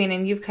think,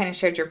 and you've kind of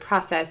shared your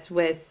process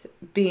with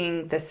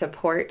being the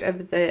support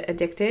of the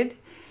addicted.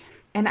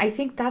 And I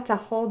think that's a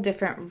whole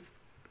different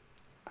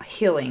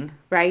healing,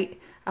 right?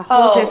 A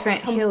whole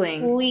different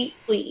healing.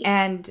 Completely.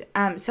 And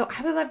so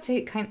I would love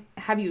to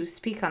have you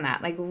speak on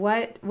that. Like,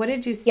 what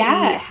did you see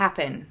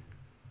happen?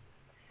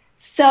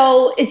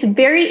 So it's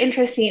very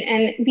interesting.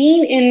 And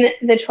being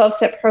in the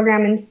 12-step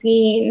program and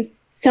seeing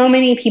so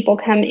many people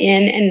come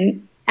in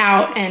and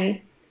out,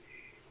 and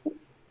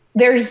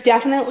there's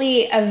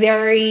definitely a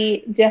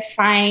very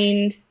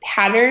defined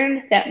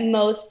pattern that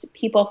most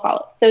people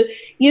follow. So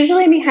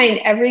usually behind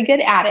every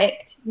good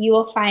addict, you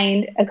will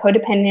find a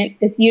codependent.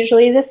 It's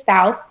usually the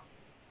spouse.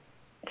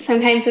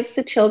 Sometimes it's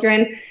the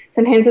children.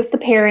 Sometimes it's the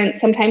parents.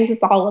 Sometimes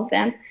it's all of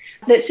them.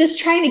 That's just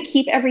trying to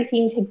keep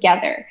everything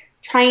together,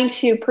 trying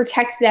to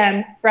protect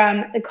them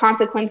from the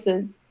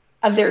consequences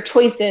of their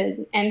choices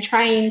and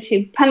trying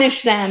to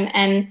punish them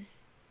and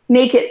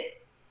make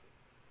it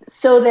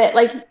so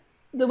that,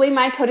 the way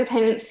my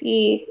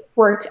codependency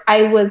worked,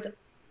 I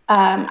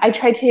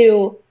tried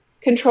to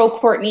control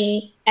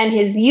Courtney and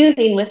his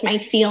using with my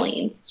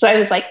feelings. So I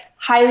was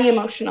highly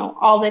emotional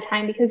all the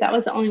time because that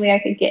was the only way I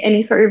could get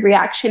any sort of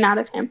reaction out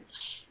of him.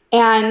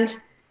 And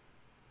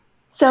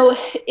so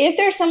if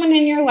there's someone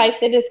in your life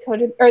that is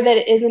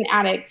that is an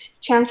addict,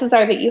 chances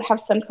are that you have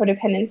some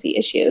codependency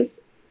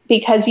issues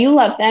because you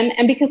love them,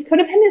 and because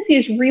codependency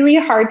is really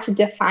hard to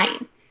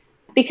define.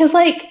 Because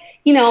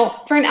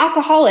for an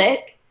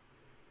alcoholic,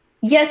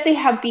 yes, they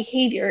have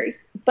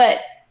behaviors, but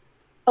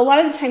a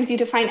lot of the times you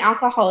define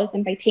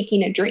alcoholism by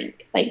taking a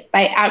drink, by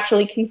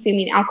actually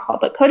consuming alcohol.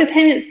 But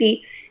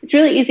codependency, it's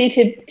really easy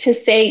to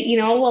say,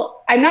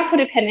 I'm not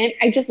codependent.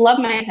 I just love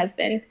my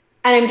husband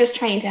and I'm just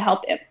trying to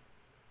help him,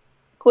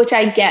 which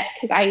I get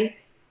because I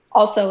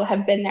also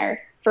have been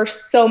there for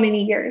so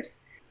many years.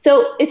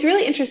 So it's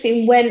really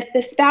interesting when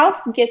the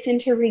spouse gets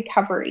into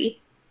recovery,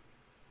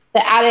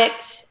 the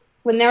addict,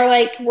 when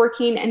they're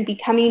working and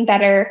becoming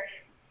better,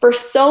 for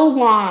so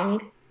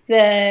long,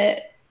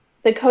 the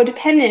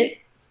codependent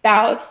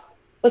spouse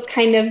was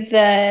kind of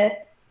the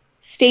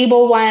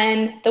stable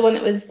one, the one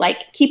that was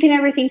keeping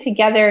everything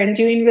together and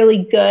doing really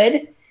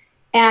good.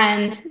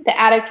 And the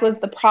addict was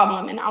the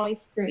problem and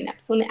always screwing up.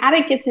 So when the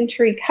addict gets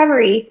into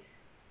recovery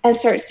and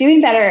starts doing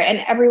better and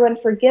everyone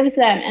forgives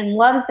them and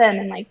loves them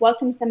and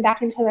welcomes them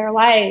back into their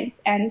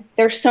lives and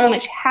they're so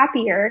much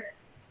happier,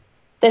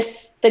 the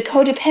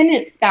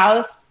codependent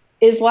spouse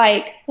is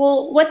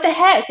well, what the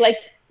heck?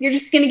 You're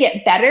just going to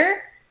get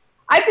better?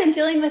 I've been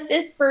dealing with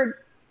this for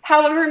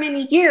however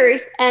many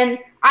years and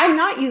I'm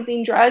not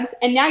using drugs,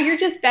 and now you're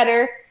just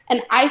better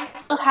and I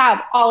still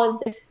have all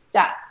of this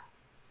stuff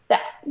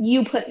that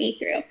you put me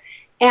through.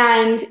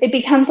 And it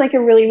becomes a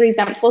really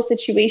resentful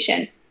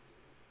situation.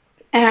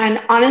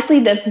 And honestly,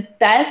 the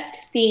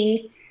best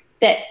thing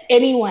that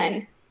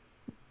anyone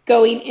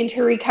going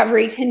into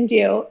recovery can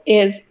do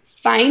is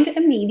find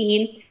a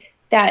meeting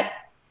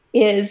that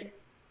is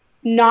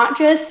not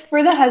just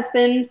for the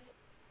husbands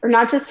or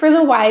not just for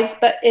the wives,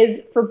 but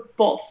is for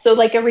both. So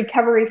a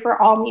recovery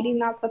for all meeting,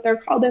 that's what they're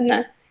called in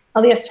the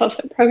LDS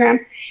 12-step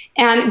program.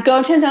 And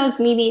go to those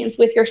meetings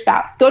with your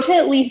spouse. Go to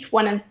at least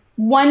one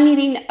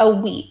meeting a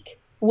week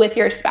with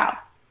your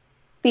spouse,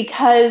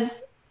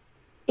 because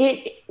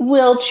it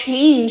will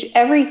change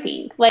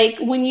everything. Like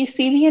when you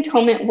see the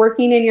atonement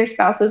working in your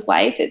spouse's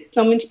life, it's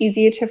so much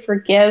easier to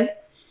forgive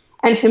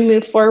and to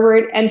move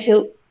forward and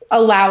to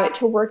allow it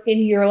to work in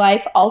your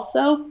life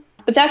also.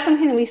 But that's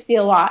something that we see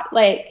a lot.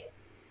 Like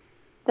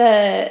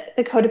the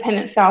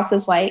codependent spouse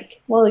is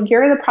like, well,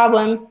 you're the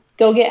problem,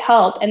 go get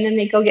help. And then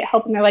they go get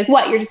help and they're like,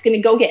 what, you're just going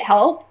to go get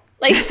help?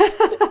 Like,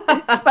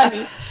 it's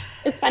funny.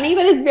 It's funny,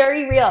 but it's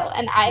very real.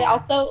 And I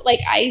also, like,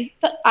 I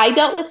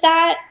dealt with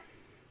that.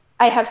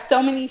 I have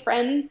so many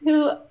friends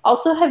who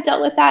also have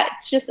dealt with that.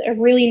 It's just a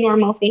really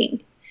normal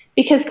thing,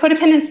 because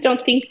codependents don't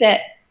think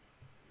that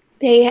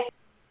they're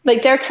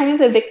kind of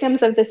the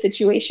victims of the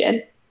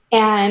situation.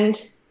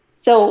 And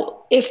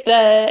so if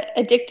the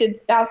addicted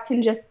spouse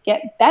can just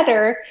get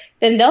better,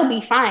 then they'll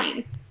be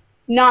fine,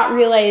 not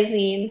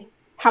realizing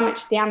how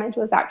much damage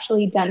was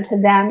actually done to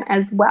them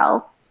as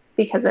well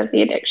because of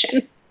the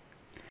addiction.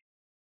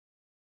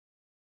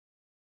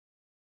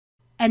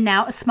 And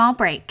now a small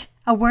break.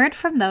 A word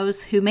from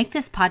those who make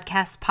this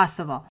podcast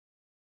possible.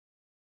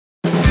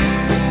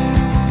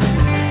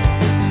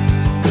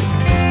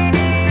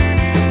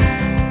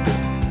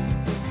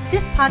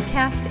 This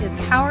podcast is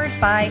powered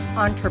by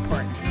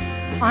Ontraport.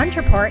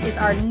 Ontraport is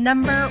our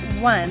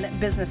 #1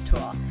 business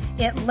tool.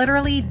 It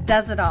literally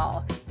does it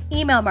all.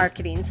 Email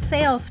marketing,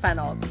 sales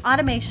funnels,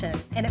 automation,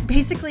 and it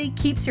basically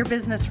keeps your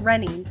business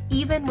running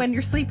even when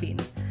you're sleeping.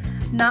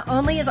 Not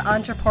only is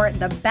Ontraport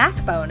the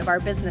backbone of our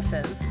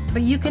businesses,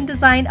 but you can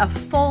design a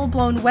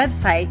full-blown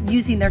website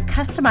using their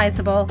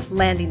customizable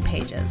landing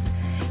pages.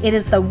 It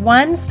is the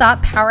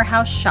one-stop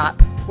powerhouse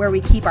shop where we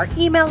keep our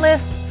email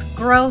lists,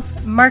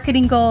 growth,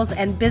 marketing goals,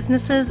 and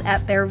businesses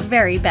at their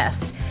very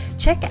best.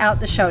 Check out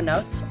the show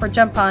notes or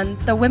jump on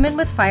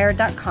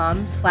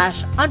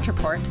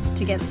thewomenwithfire.com/Ontraport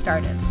to get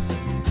started.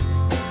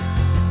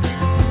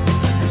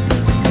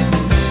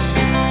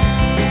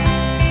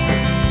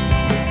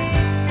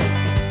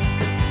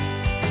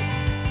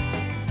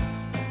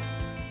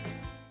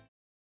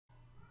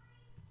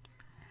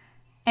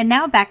 And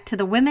now back to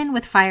the Women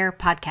with Fire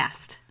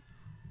podcast.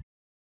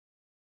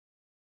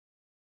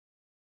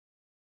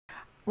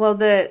 Well,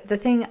 the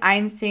thing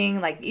I'm seeing,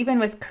 like even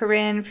with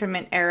Corinne from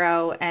an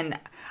Arrow, and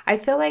I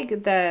feel like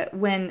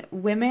when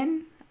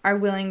women are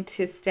willing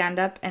to stand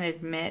up and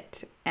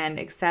admit and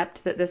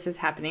accept that this is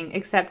happening,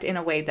 accept in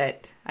a way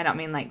that I don't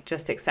mean like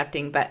just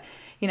accepting, but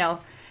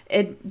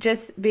it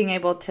just being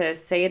able to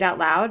say it out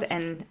loud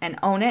and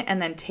own it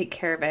and then take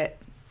care of it.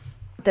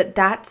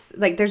 That's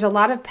like there's a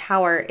lot of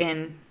power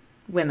in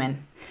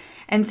women.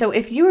 And so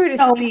if you were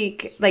to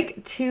speak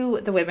like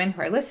to the women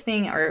who are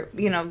listening, or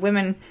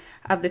women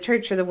of the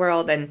church or the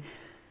world, and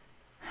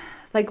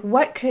like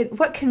what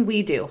can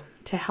we do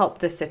to help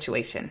this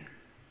situation?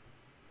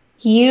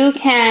 You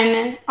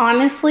can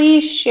honestly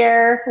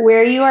share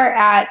where you are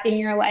at in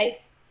your life.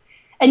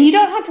 And you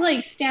don't have to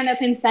like stand up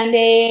in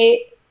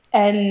Sunday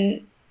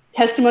and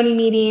testimony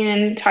meeting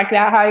and talk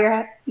about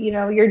how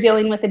you're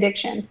dealing with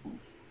addiction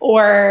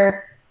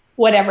or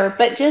whatever,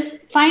 but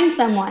just find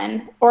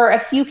someone or a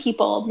few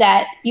people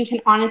that you can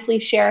honestly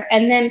share,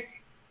 and then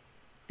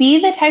be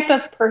the type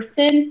of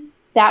person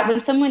that when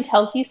someone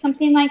tells you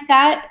something like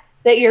that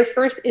your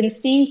first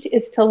instinct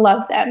is to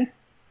love them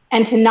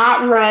and to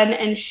not run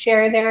and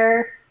share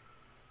their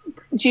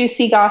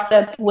juicy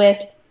gossip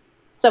with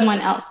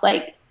someone else.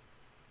 Like,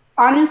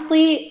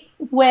 honestly,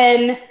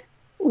 when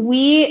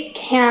we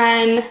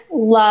can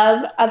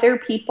love other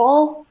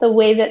people the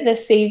way that the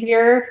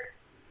Savior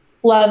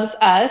loves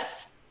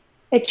us,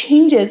 it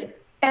changes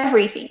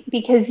everything,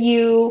 because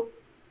it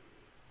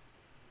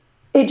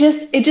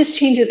just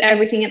changes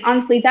everything. And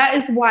honestly, that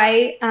is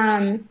why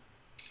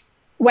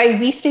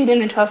we stayed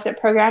in the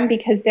 12-step program,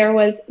 because there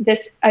was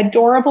this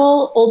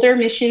adorable older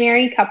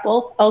missionary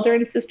couple, Elder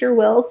and Sister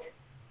Wills,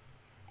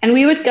 and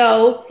we would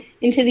go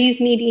into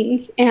these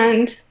meetings,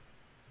 and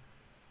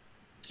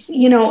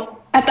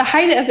at the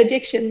height of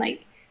addiction,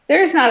 like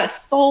there's not a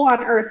soul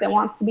on earth that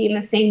wants to be in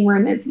the same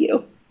room as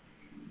you.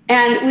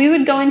 And we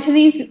would go into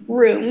these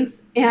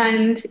rooms,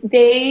 and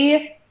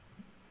they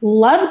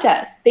loved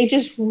us. They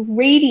just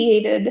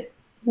radiated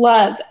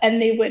love,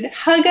 and they would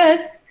hug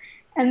us,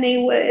 and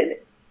they would,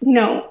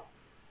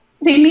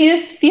 they made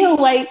us feel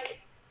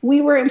like we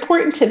were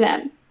important to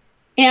them.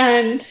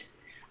 And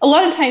a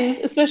lot of times,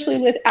 especially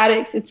with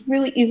addicts, it's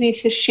really easy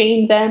to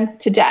shame them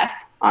to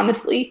death,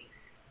 honestly,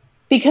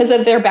 because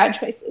of their bad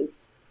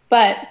choices.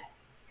 But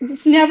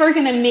it's never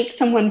going to make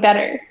someone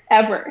better,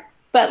 ever.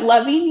 But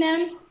loving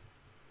them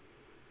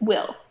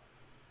will.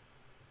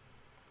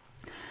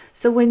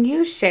 So when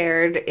you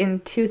shared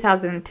in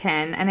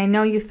 2010, and I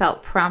know you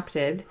felt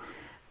prompted,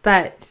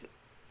 but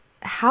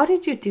how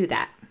did you do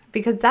that?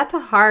 Because it's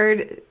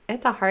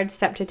a hard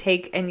step to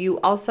take, and you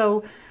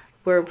also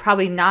were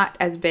probably not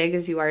as big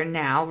as you are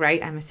now,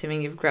 right? I'm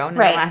assuming you've grown in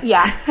the last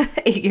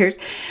 8 years,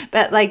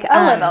 but like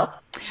a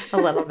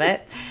little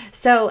bit.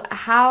 So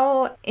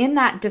how, in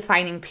that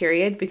defining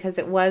period, because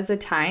it was a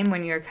time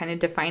when you're kind of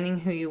defining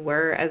who you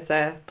were as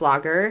a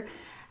blogger,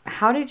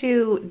 How did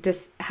you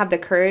just have the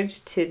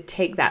courage to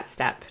take that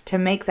step, to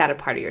make that a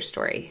part of your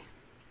story?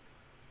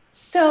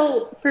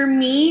 So for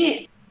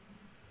me,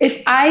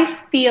 if I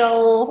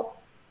feel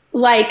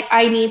like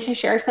I need to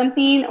share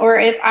something, or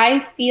if I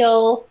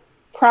feel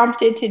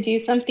prompted to do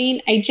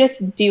something, I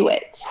just do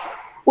it.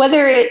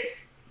 Whether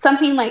it's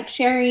something like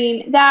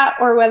sharing that,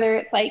 or whether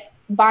it's like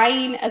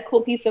buying a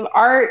cool piece of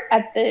art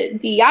at the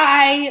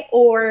DI,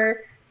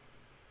 or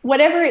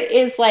whatever it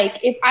is, like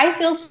if I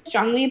feel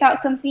strongly about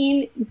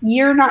something,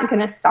 you're not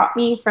going to stop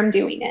me from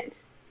doing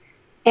it.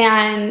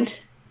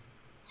 And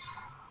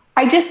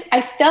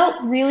I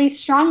felt really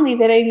strongly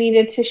that I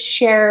needed to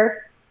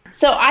share.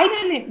 So I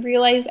didn't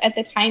realize at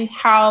the time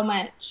how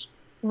much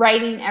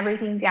writing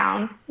everything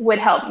down would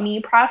help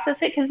me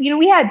process it. Because,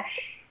 we had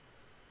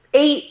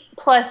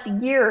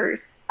 8+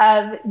 years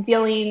of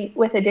dealing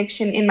with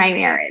addiction in my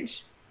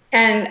marriage.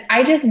 And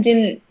I just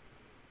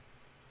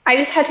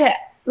had to,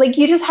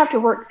 you just have to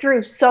work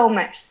through so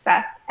much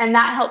stuff. And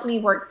that helped me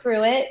work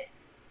through it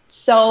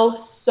so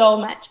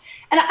much.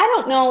 And I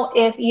don't know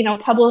if,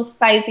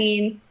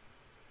 publicizing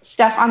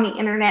stuff on the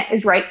internet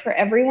is right for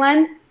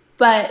everyone,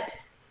 but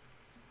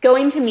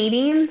going to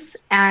meetings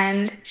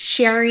and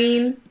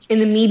sharing in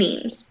the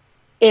meetings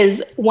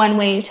is one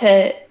way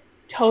to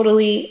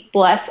totally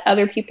bless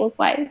other people's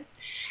lives.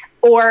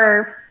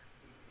 Or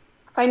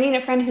finding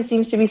a friend who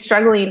seems to be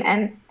struggling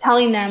and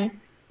telling them,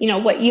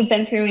 what you've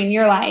been through in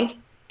your life,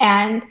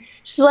 and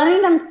just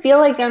letting them feel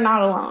like they're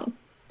not alone,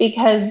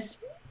 because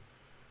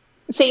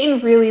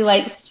Satan really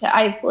likes to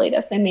isolate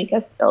us and make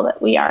us feel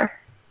that we are.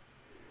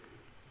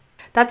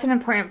 That's an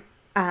important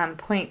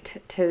point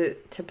to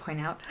point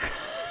out.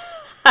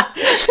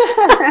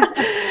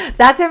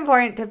 That's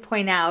important to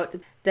point out,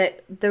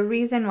 that the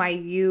reason why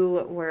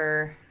you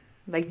were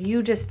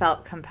you just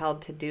felt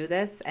compelled to do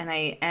this,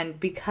 and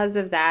because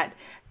of that,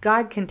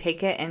 God can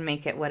take it and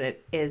make it what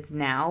it is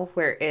now,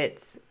 where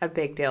it's a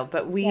big deal.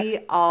 But we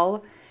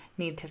all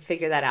need to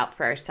figure that out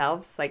for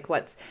ourselves,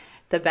 what's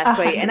the best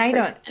 100%. Way. And I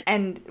don't,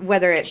 and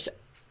whether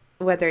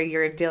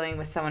you're dealing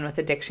with someone with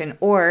addiction,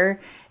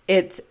 or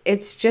it's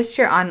just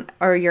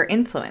your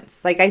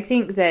influence. I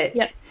think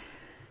that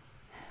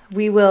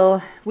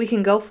we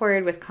can go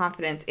forward with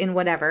confidence in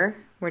whatever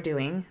we're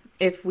doing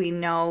if we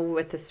know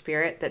with the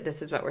Spirit that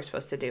this is what we're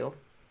supposed to do.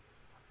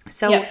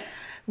 So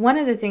one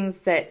of the things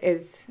that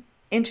is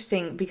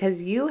interesting,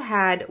 because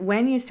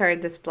when you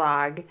started this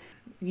blog,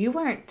 you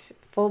weren't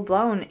full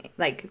blown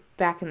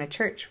back in the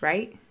church,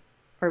 right?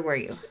 Or were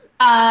you?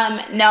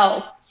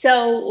 No.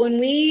 So when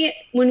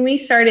we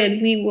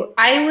started,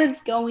 I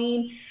was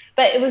going,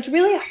 but it was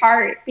really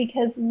hard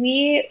because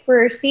we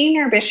were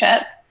seeing our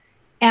bishop,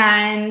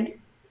 and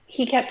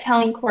he kept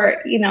telling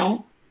Court, you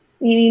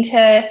need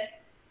to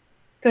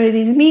go to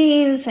these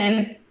meetings,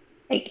 and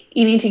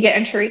you need to get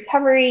into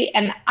recovery.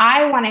 And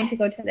I wanted to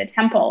go to the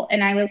temple,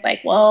 and I was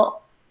like,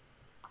 well,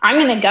 I'm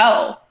going to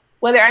go.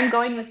 Whether I'm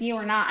going with you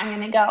or not, I'm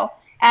going to go.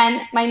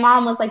 And my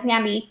mom was like,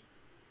 Mandi,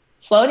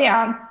 slow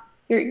down.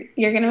 You're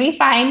going to be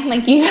fine.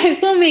 You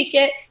guys will make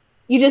it.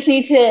 You just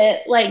need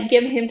to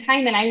give him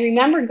time. And I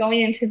remember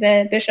going into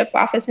the bishop's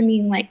office and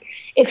being like,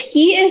 if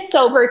he is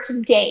sober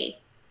today,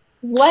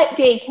 what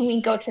day can we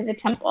go to the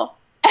temple?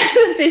 And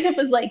the bishop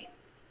was like,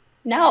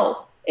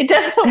 no, it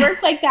doesn't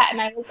work like that.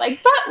 And I was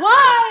like, but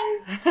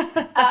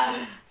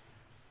why?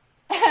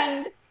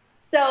 And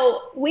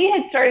so we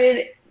had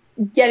started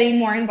getting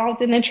more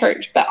involved in the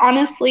church, but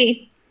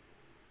honestly,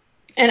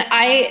 and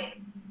I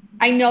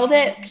know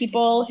that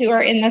people who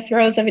are in the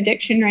throes of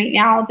addiction right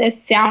now,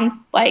 this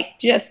sounds like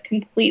just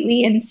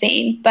completely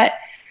insane, but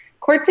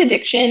Court's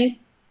addiction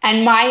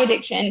and my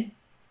addiction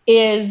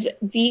is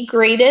the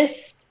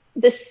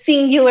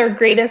singular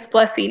greatest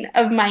blessing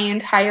of my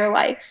entire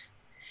life,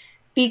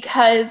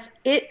 because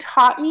it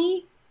taught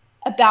me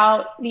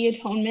about the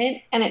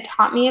atonement, and it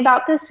taught me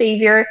about the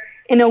Savior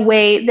in a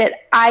way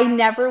that I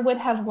never would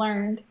have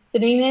learned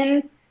sitting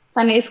in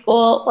Sunday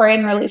school or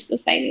in Relief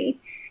Society.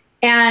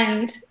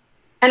 And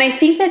I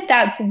think that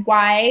that's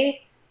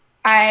why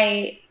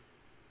I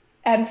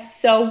am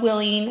so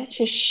willing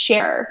to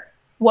share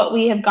what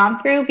we have gone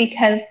through,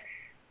 because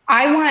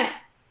I want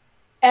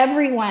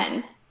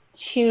everyone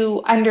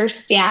to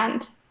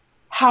understand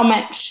how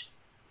much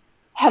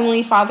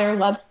Heavenly Father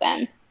loves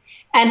them,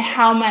 and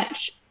how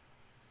much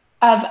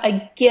of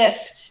a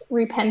gift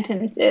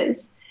repentance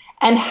is,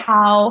 and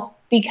how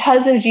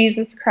because of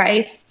Jesus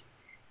Christ,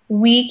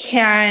 we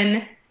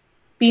can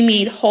be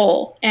made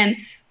whole. And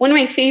one of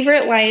my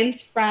favorite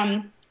lines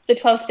from the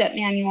 12-step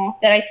manual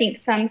that I think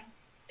sums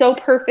so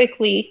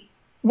perfectly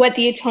what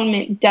the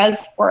atonement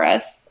does for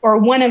us, or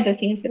one of the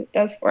things that it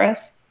does for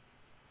us,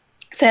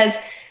 says,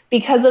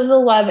 because of the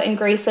love and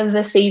grace of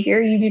the Savior,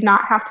 you do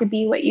not have to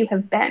be what you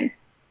have been.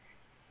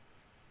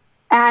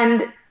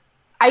 And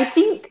I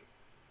think,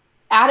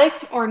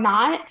 addict or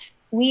not,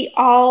 we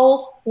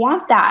all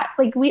want that.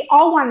 We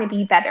all want to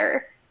be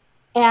better.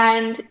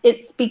 And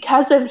it's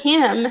because of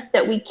him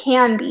that we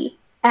can be.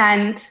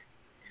 And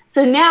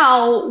so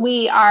now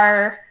we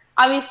are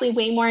obviously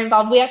way more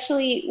involved.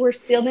 We're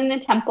sealed in the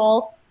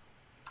temple.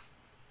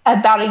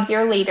 about a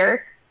year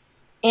later,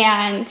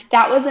 and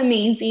that was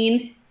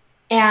amazing.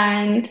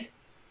 And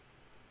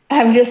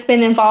have just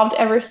been involved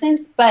ever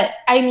since. But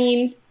I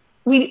mean,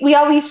 we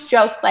always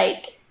joke,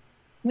 like,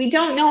 we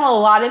don't know a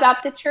lot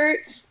about the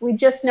church. We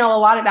just know a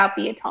lot about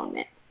the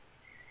atonement.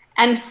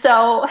 And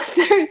so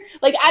there's,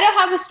 like, I don't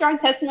have a strong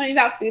testimony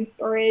about food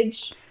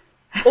storage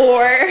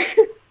or,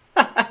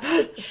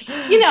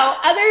 you know,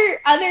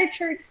 other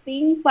church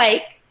things.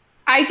 Like,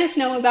 I just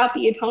know about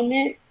the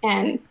atonement,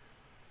 and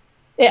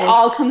it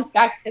all comes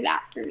back to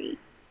that for me.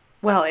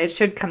 Well, it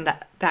should come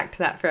back to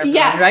that for everyone,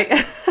 Yeah. right?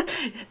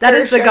 That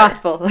is the sure.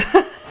 gospel.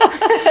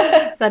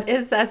 That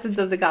is the essence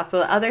of the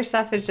gospel. The other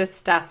stuff is just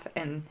stuff.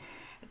 And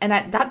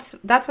that's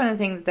one of the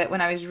things that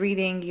when I was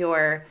reading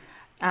your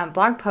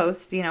blog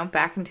post, you know,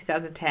 back in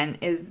 2010,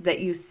 is that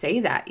you say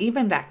that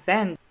even back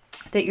then,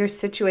 that your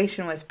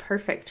situation was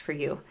perfect for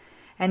you,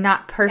 and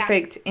not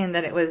perfect in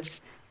that it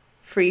was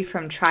free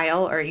from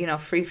trial or, you know,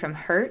 free from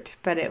hurt,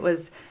 but it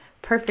was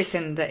perfect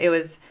in that it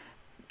was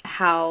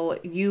how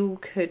you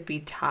could be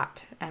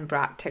taught and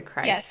brought to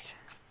Christ.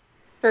 Yes,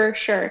 for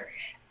sure.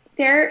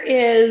 There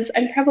is,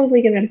 I'm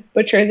probably going to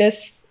butcher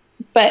this,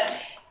 but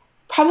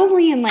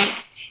probably in like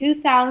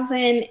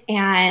 2000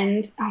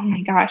 and, oh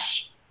my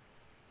gosh,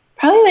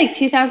 probably like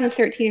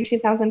 2013 or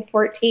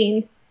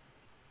 2014,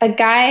 a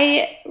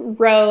guy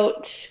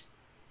wrote,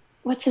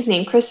 what's his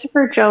name?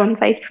 Christopher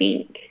Jones, I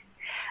think,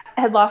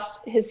 had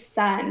lost his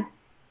son.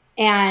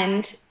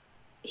 And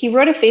he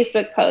wrote a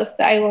Facebook post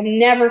that I will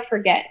never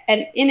forget.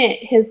 And in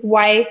it, his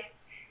wife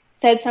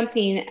said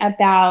something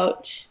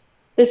about,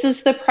 this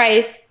is the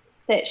price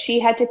that she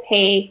had to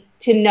pay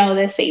to know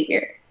the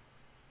Savior.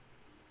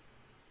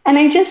 And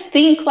I just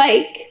think,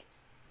 like,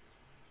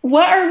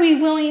 what are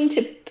we willing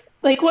to,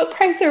 like, what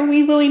price are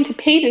we willing to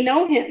pay to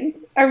know him?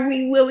 Are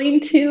we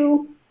willing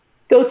to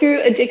go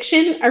through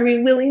addiction? Are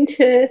we willing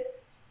to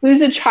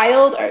lose a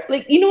child? Or,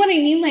 like, you know what I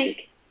mean?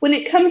 Like, when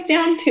it comes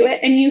down to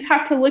it and you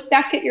have to look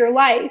back at your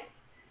life,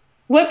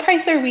 what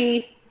price are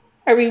we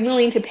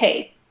willing to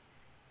pay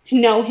to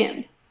know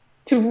him,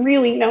 to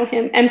really know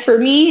him? And for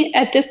me,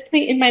 at this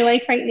point in my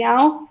life right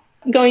now,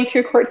 going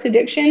through quartz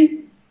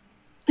addiction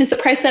is the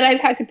price that I've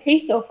had to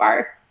pay so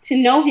far to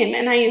know him.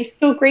 And I am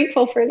so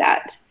grateful for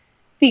that,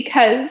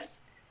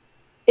 because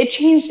it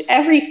changed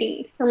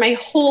everything for my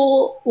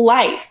whole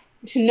life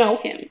to know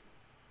him.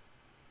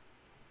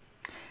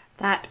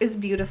 That is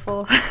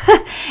beautiful.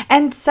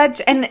 And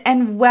such,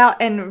 and well,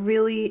 and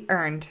really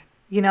earned,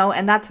 you know,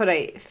 and that's what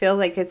I feel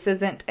like. This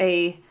isn't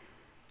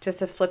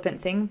just a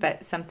flippant thing,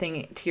 but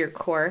something to your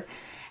core.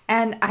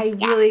 And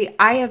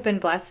I have been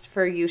blessed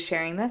for you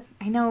sharing this.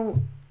 I know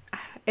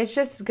it's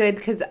just good,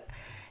 because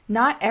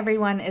not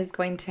everyone is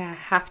going to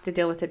have to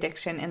deal with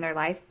addiction in their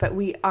life, but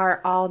we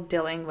are all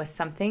dealing with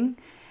something.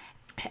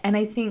 And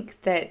I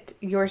think that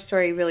your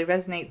story really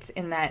resonates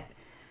in that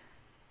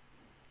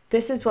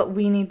this is what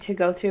we need to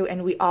go through,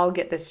 and we all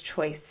get this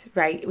choice,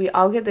 right? We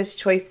all get this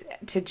choice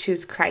to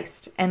choose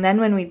Christ. And then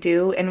when we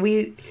do, and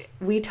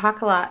we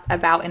talk a lot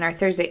about, in our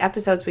Thursday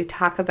episodes, we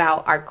talk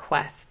about our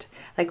quest.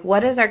 Like,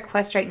 what is our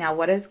quest right now?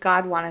 What does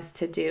God want us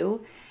to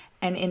do?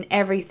 And in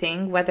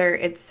everything, whether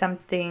it's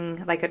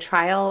something like a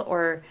trial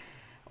or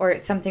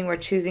it's something we're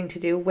choosing to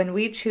do, when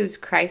we choose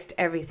Christ,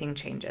 everything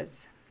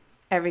changes.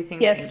 Everything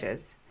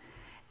changes.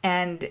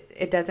 And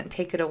it doesn't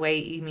take it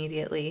away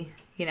immediately,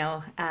 you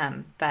know,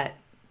 but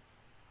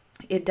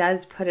it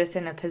does put us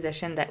in a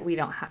position that we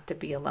don't have to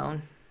be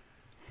alone.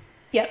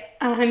 Yep,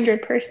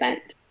 100%.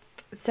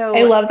 So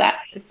I love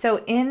that.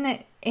 So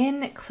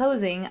in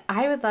closing,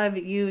 I would love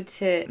you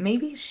to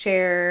maybe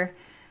share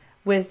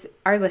with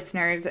our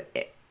listeners,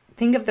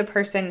 think of the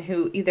person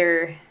who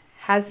either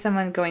has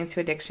someone going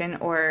through addiction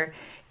or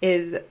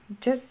is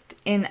just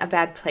in a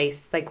bad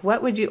place. Like,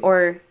 what would you,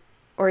 or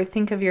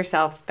think of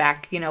yourself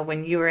back, you know,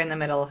 when you were in the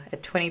middle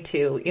at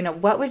 22, you know,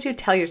 what would you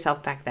tell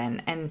yourself back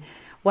then? And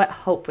what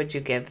hope would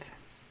you give?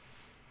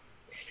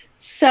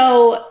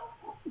 So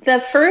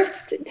the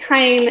first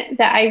time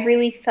that I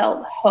really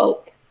felt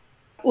hope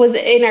was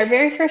in our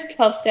very first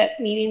 12-step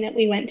meeting that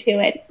we went to.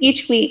 And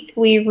each week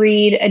we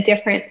read a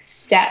different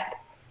step.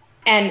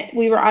 And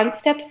we were on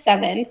step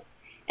 7.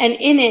 And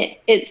in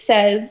it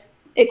says,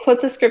 it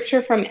quotes a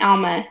scripture from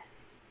Alma,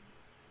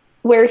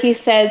 where he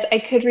says, I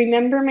could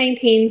remember my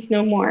pains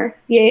no more.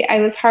 Yea, I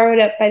was harrowed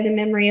up by the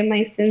memory of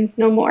my sins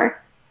no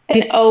more.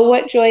 And oh,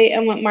 what joy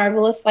and what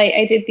marvelous light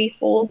I did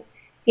behold.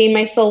 Yea,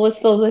 my soul was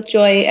filled with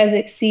joy, as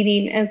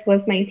exceeding as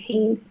was my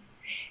pain.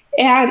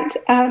 And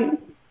I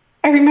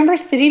remember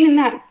sitting in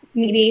that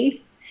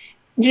meeting,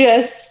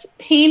 just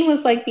pain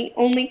was like the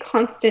only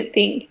constant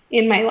thing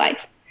in my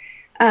life,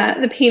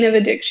 the pain of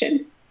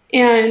addiction.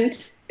 And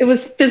it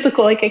was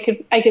physical, like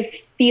I could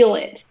feel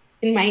it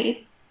in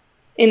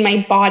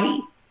my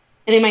body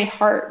and in my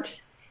heart.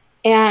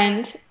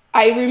 And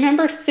I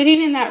remember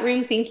sitting in that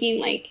room thinking,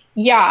 like,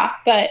 yeah,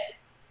 but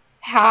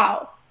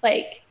how?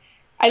 Like,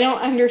 I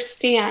don't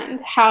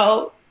understand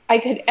how I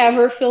could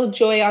ever feel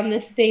joy on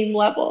this same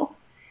level.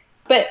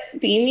 But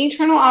being the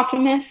eternal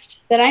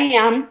optimist that I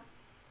am,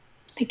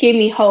 it gave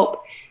me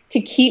hope to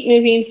keep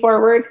moving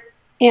forward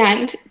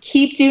and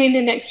keep doing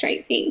the next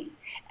right thing.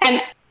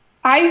 And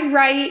I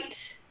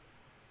write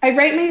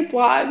my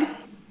blog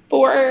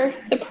for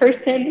the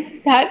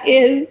person that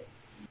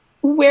is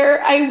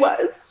where I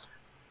was.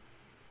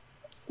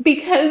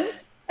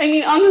 Because, I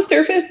mean, on the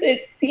surface,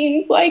 it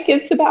seems like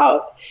it's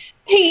about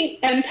paint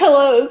and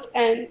pillows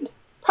and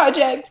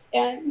projects.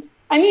 And,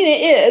 I mean,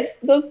 it is.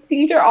 Those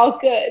things are all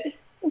good.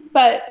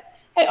 But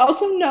I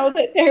also know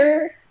that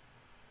there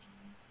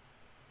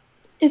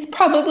is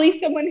probably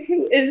someone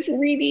who is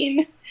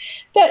reading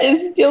that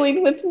is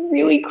dealing with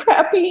really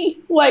crappy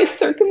life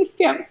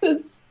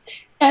circumstances.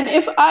 And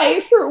if I,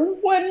 for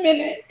 1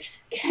 minute,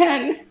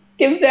 can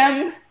give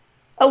them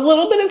a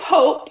little bit of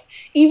hope,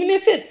 even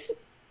if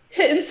it's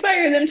to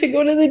inspire them to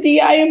go to the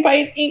DI and buy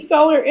an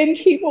 $8 end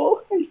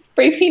table and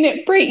spray paint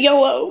it bright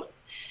yellow,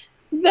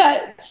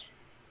 that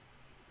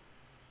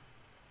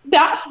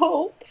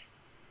hope,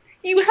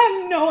 you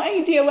have no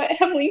idea what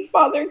Heavenly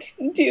Father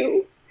can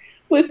do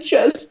with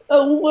just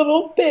a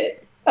little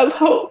bit of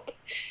hope.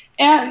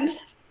 And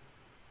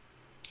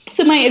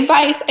so my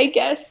advice, I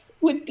guess,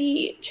 would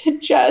be to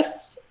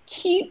just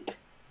keep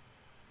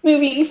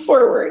moving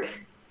forward.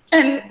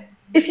 And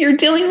if you're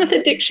dealing with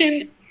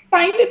addiction,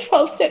 find a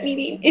 12-step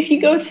meeting. If you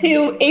go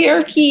to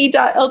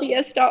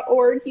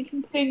arp.lds.org, you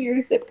can put in your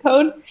zip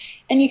code,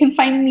 and you can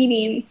find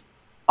meetings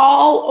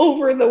all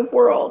over the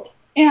world.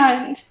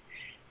 And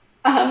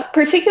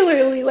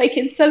particularly like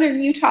in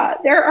southern Utah,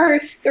 there are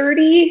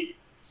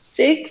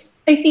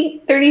 36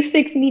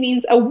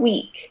 meetings a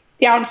week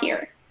down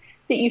here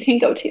that you can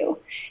go to.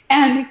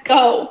 And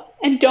go,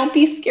 and don't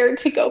be scared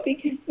to go,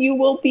 because you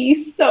will be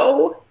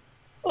so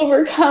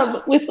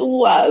overcome with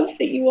love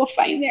that you will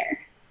find there.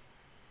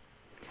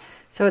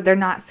 So they're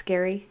not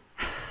scary?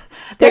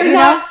 They're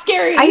not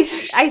scary.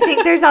 I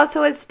think there's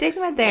also a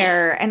stigma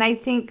there. And I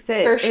think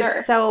that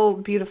it's so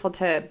beautiful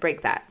to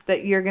break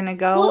that you're going to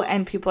go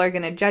and people are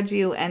going to judge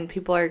you and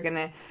people are going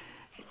to...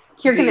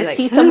 You're going to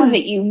see someone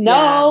that you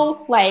know.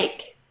 Yeah.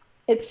 Like,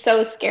 it's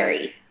so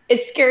scary.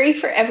 It's scary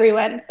for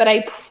everyone. But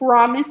I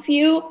promise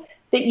you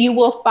that you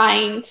will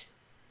find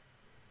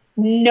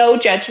no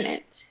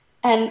judgment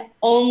and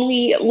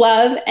only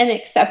love and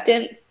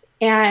acceptance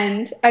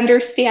and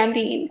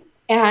understanding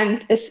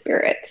and the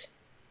Spirit.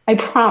 I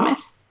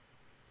promise.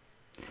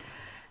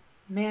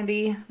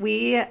 Mandi,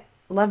 we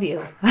love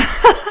you.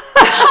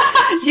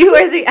 You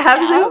are the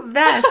absolute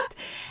best.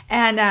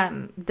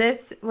 And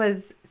this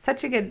was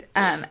such a good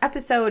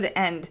episode.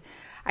 And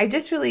I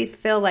just really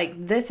feel like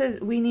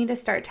we need to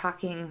start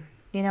talking.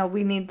 You know,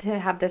 we need to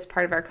have this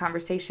part of our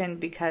conversation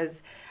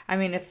because, I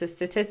mean, if the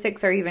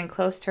statistics are even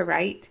close to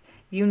right,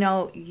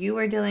 someone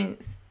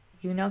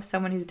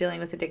who's dealing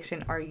with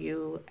addiction, or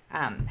you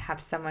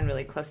have someone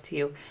really close to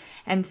you.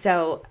 And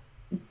so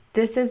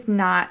this is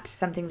not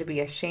something to be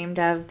ashamed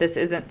of. This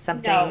isn't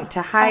something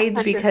to hide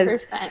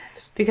 100%.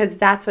 because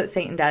that's what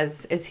Satan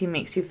does, is he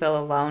makes you feel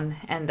alone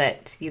and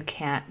that you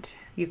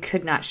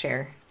could not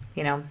share,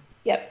 you know?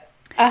 Yep.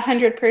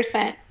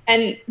 100%.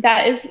 And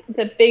that is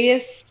the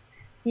biggest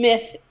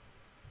myth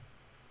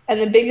and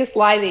the biggest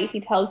lie that he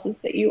tells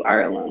is that you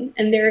are alone.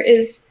 And there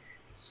is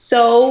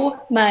so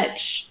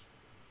much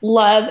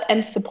love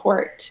and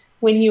support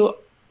when you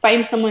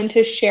find someone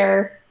to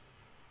share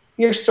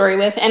your story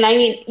with. And I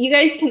mean, you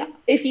guys can,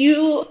 if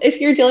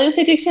you're dealing with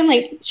addiction,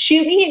 like,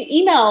 shoot me an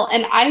email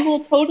and I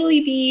will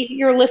totally be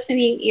your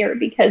listening ear,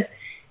 because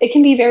it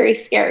can be very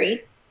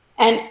scary.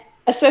 And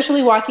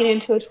especially walking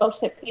into a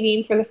 12-step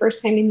meeting for the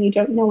first time and you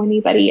don't know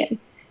anybody, and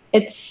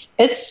it's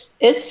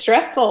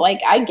stressful.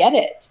 Like, I get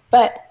it.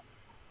 But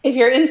if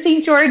you're in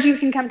St. George, you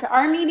can come to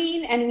our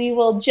meeting and we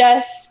will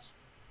just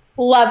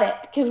love it,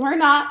 because we're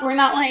not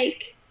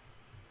like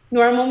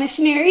normal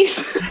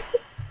missionaries.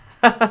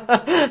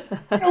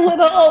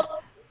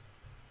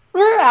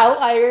 We're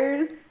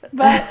outliers,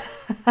 but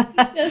we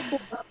just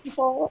love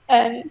people,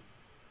 and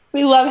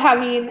we love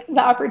having the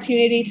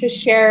opportunity to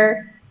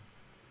share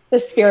the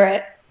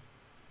Spirit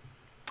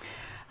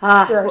through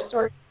our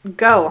story.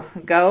 Go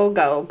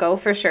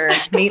for sure.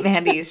 Meet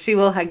Mandi. She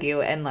will hug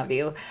you and love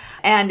you.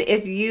 And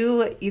if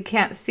you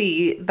can't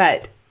see,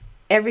 but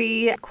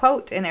every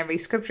quote and every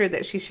scripture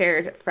that she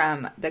shared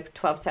from the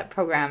 12-step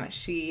program,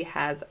 she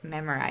has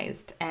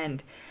memorized.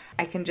 And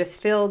I can just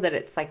feel that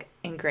it's like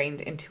ingrained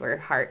into her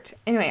heart.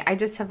 Anyway, I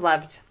just have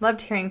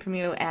loved hearing from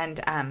you.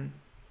 And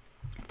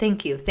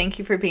thank you. Thank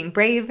you for being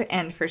brave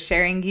and for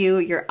sharing you.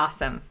 You're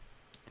awesome.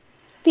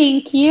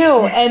 Thank you.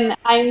 And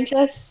I'm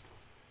just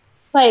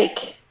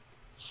like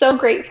so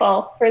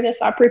grateful for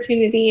this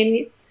opportunity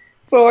and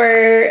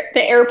for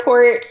the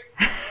airport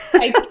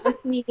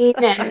meeting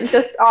and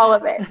just all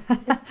of it.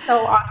 It's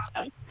so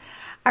awesome.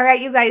 All right,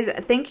 you guys,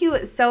 thank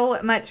you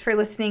so much for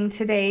listening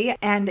today.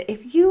 And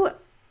if you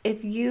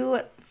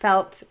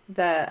felt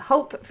the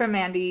hope from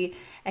Mandi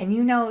and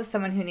you know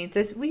someone who needs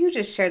this, will you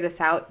just share this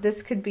out?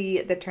 This could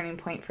be the turning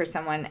point for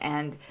someone,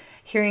 and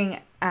hearing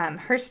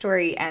her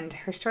story and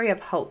her story of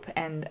hope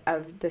and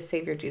of the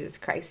Savior Jesus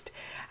Christ.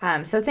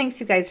 So thanks,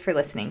 you guys, for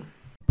listening.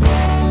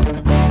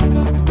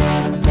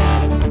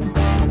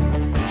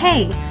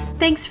 Hey,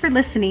 Thanks for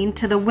listening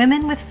to the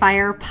Women with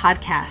Fire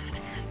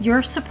podcast.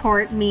 Your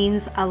support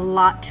means a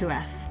lot to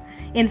us.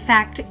 In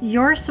fact,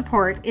 your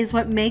support is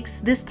what makes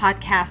this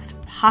podcast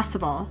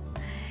possible.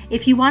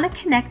 If you want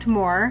to connect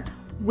more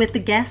with the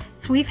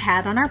guests we've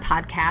had on our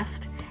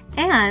podcast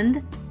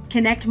and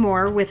connect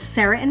more with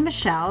Sarah and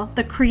Michelle,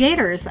 the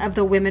creators of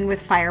the Women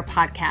with Fire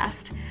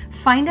podcast,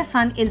 find us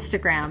on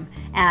Instagram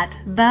at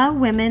The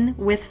Women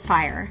with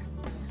Fire,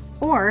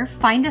 or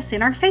find us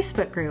in our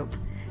Facebook group.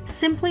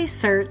 Simply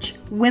search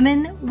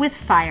Women with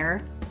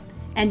Fire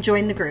and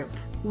join the group.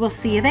 We'll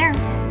see you there.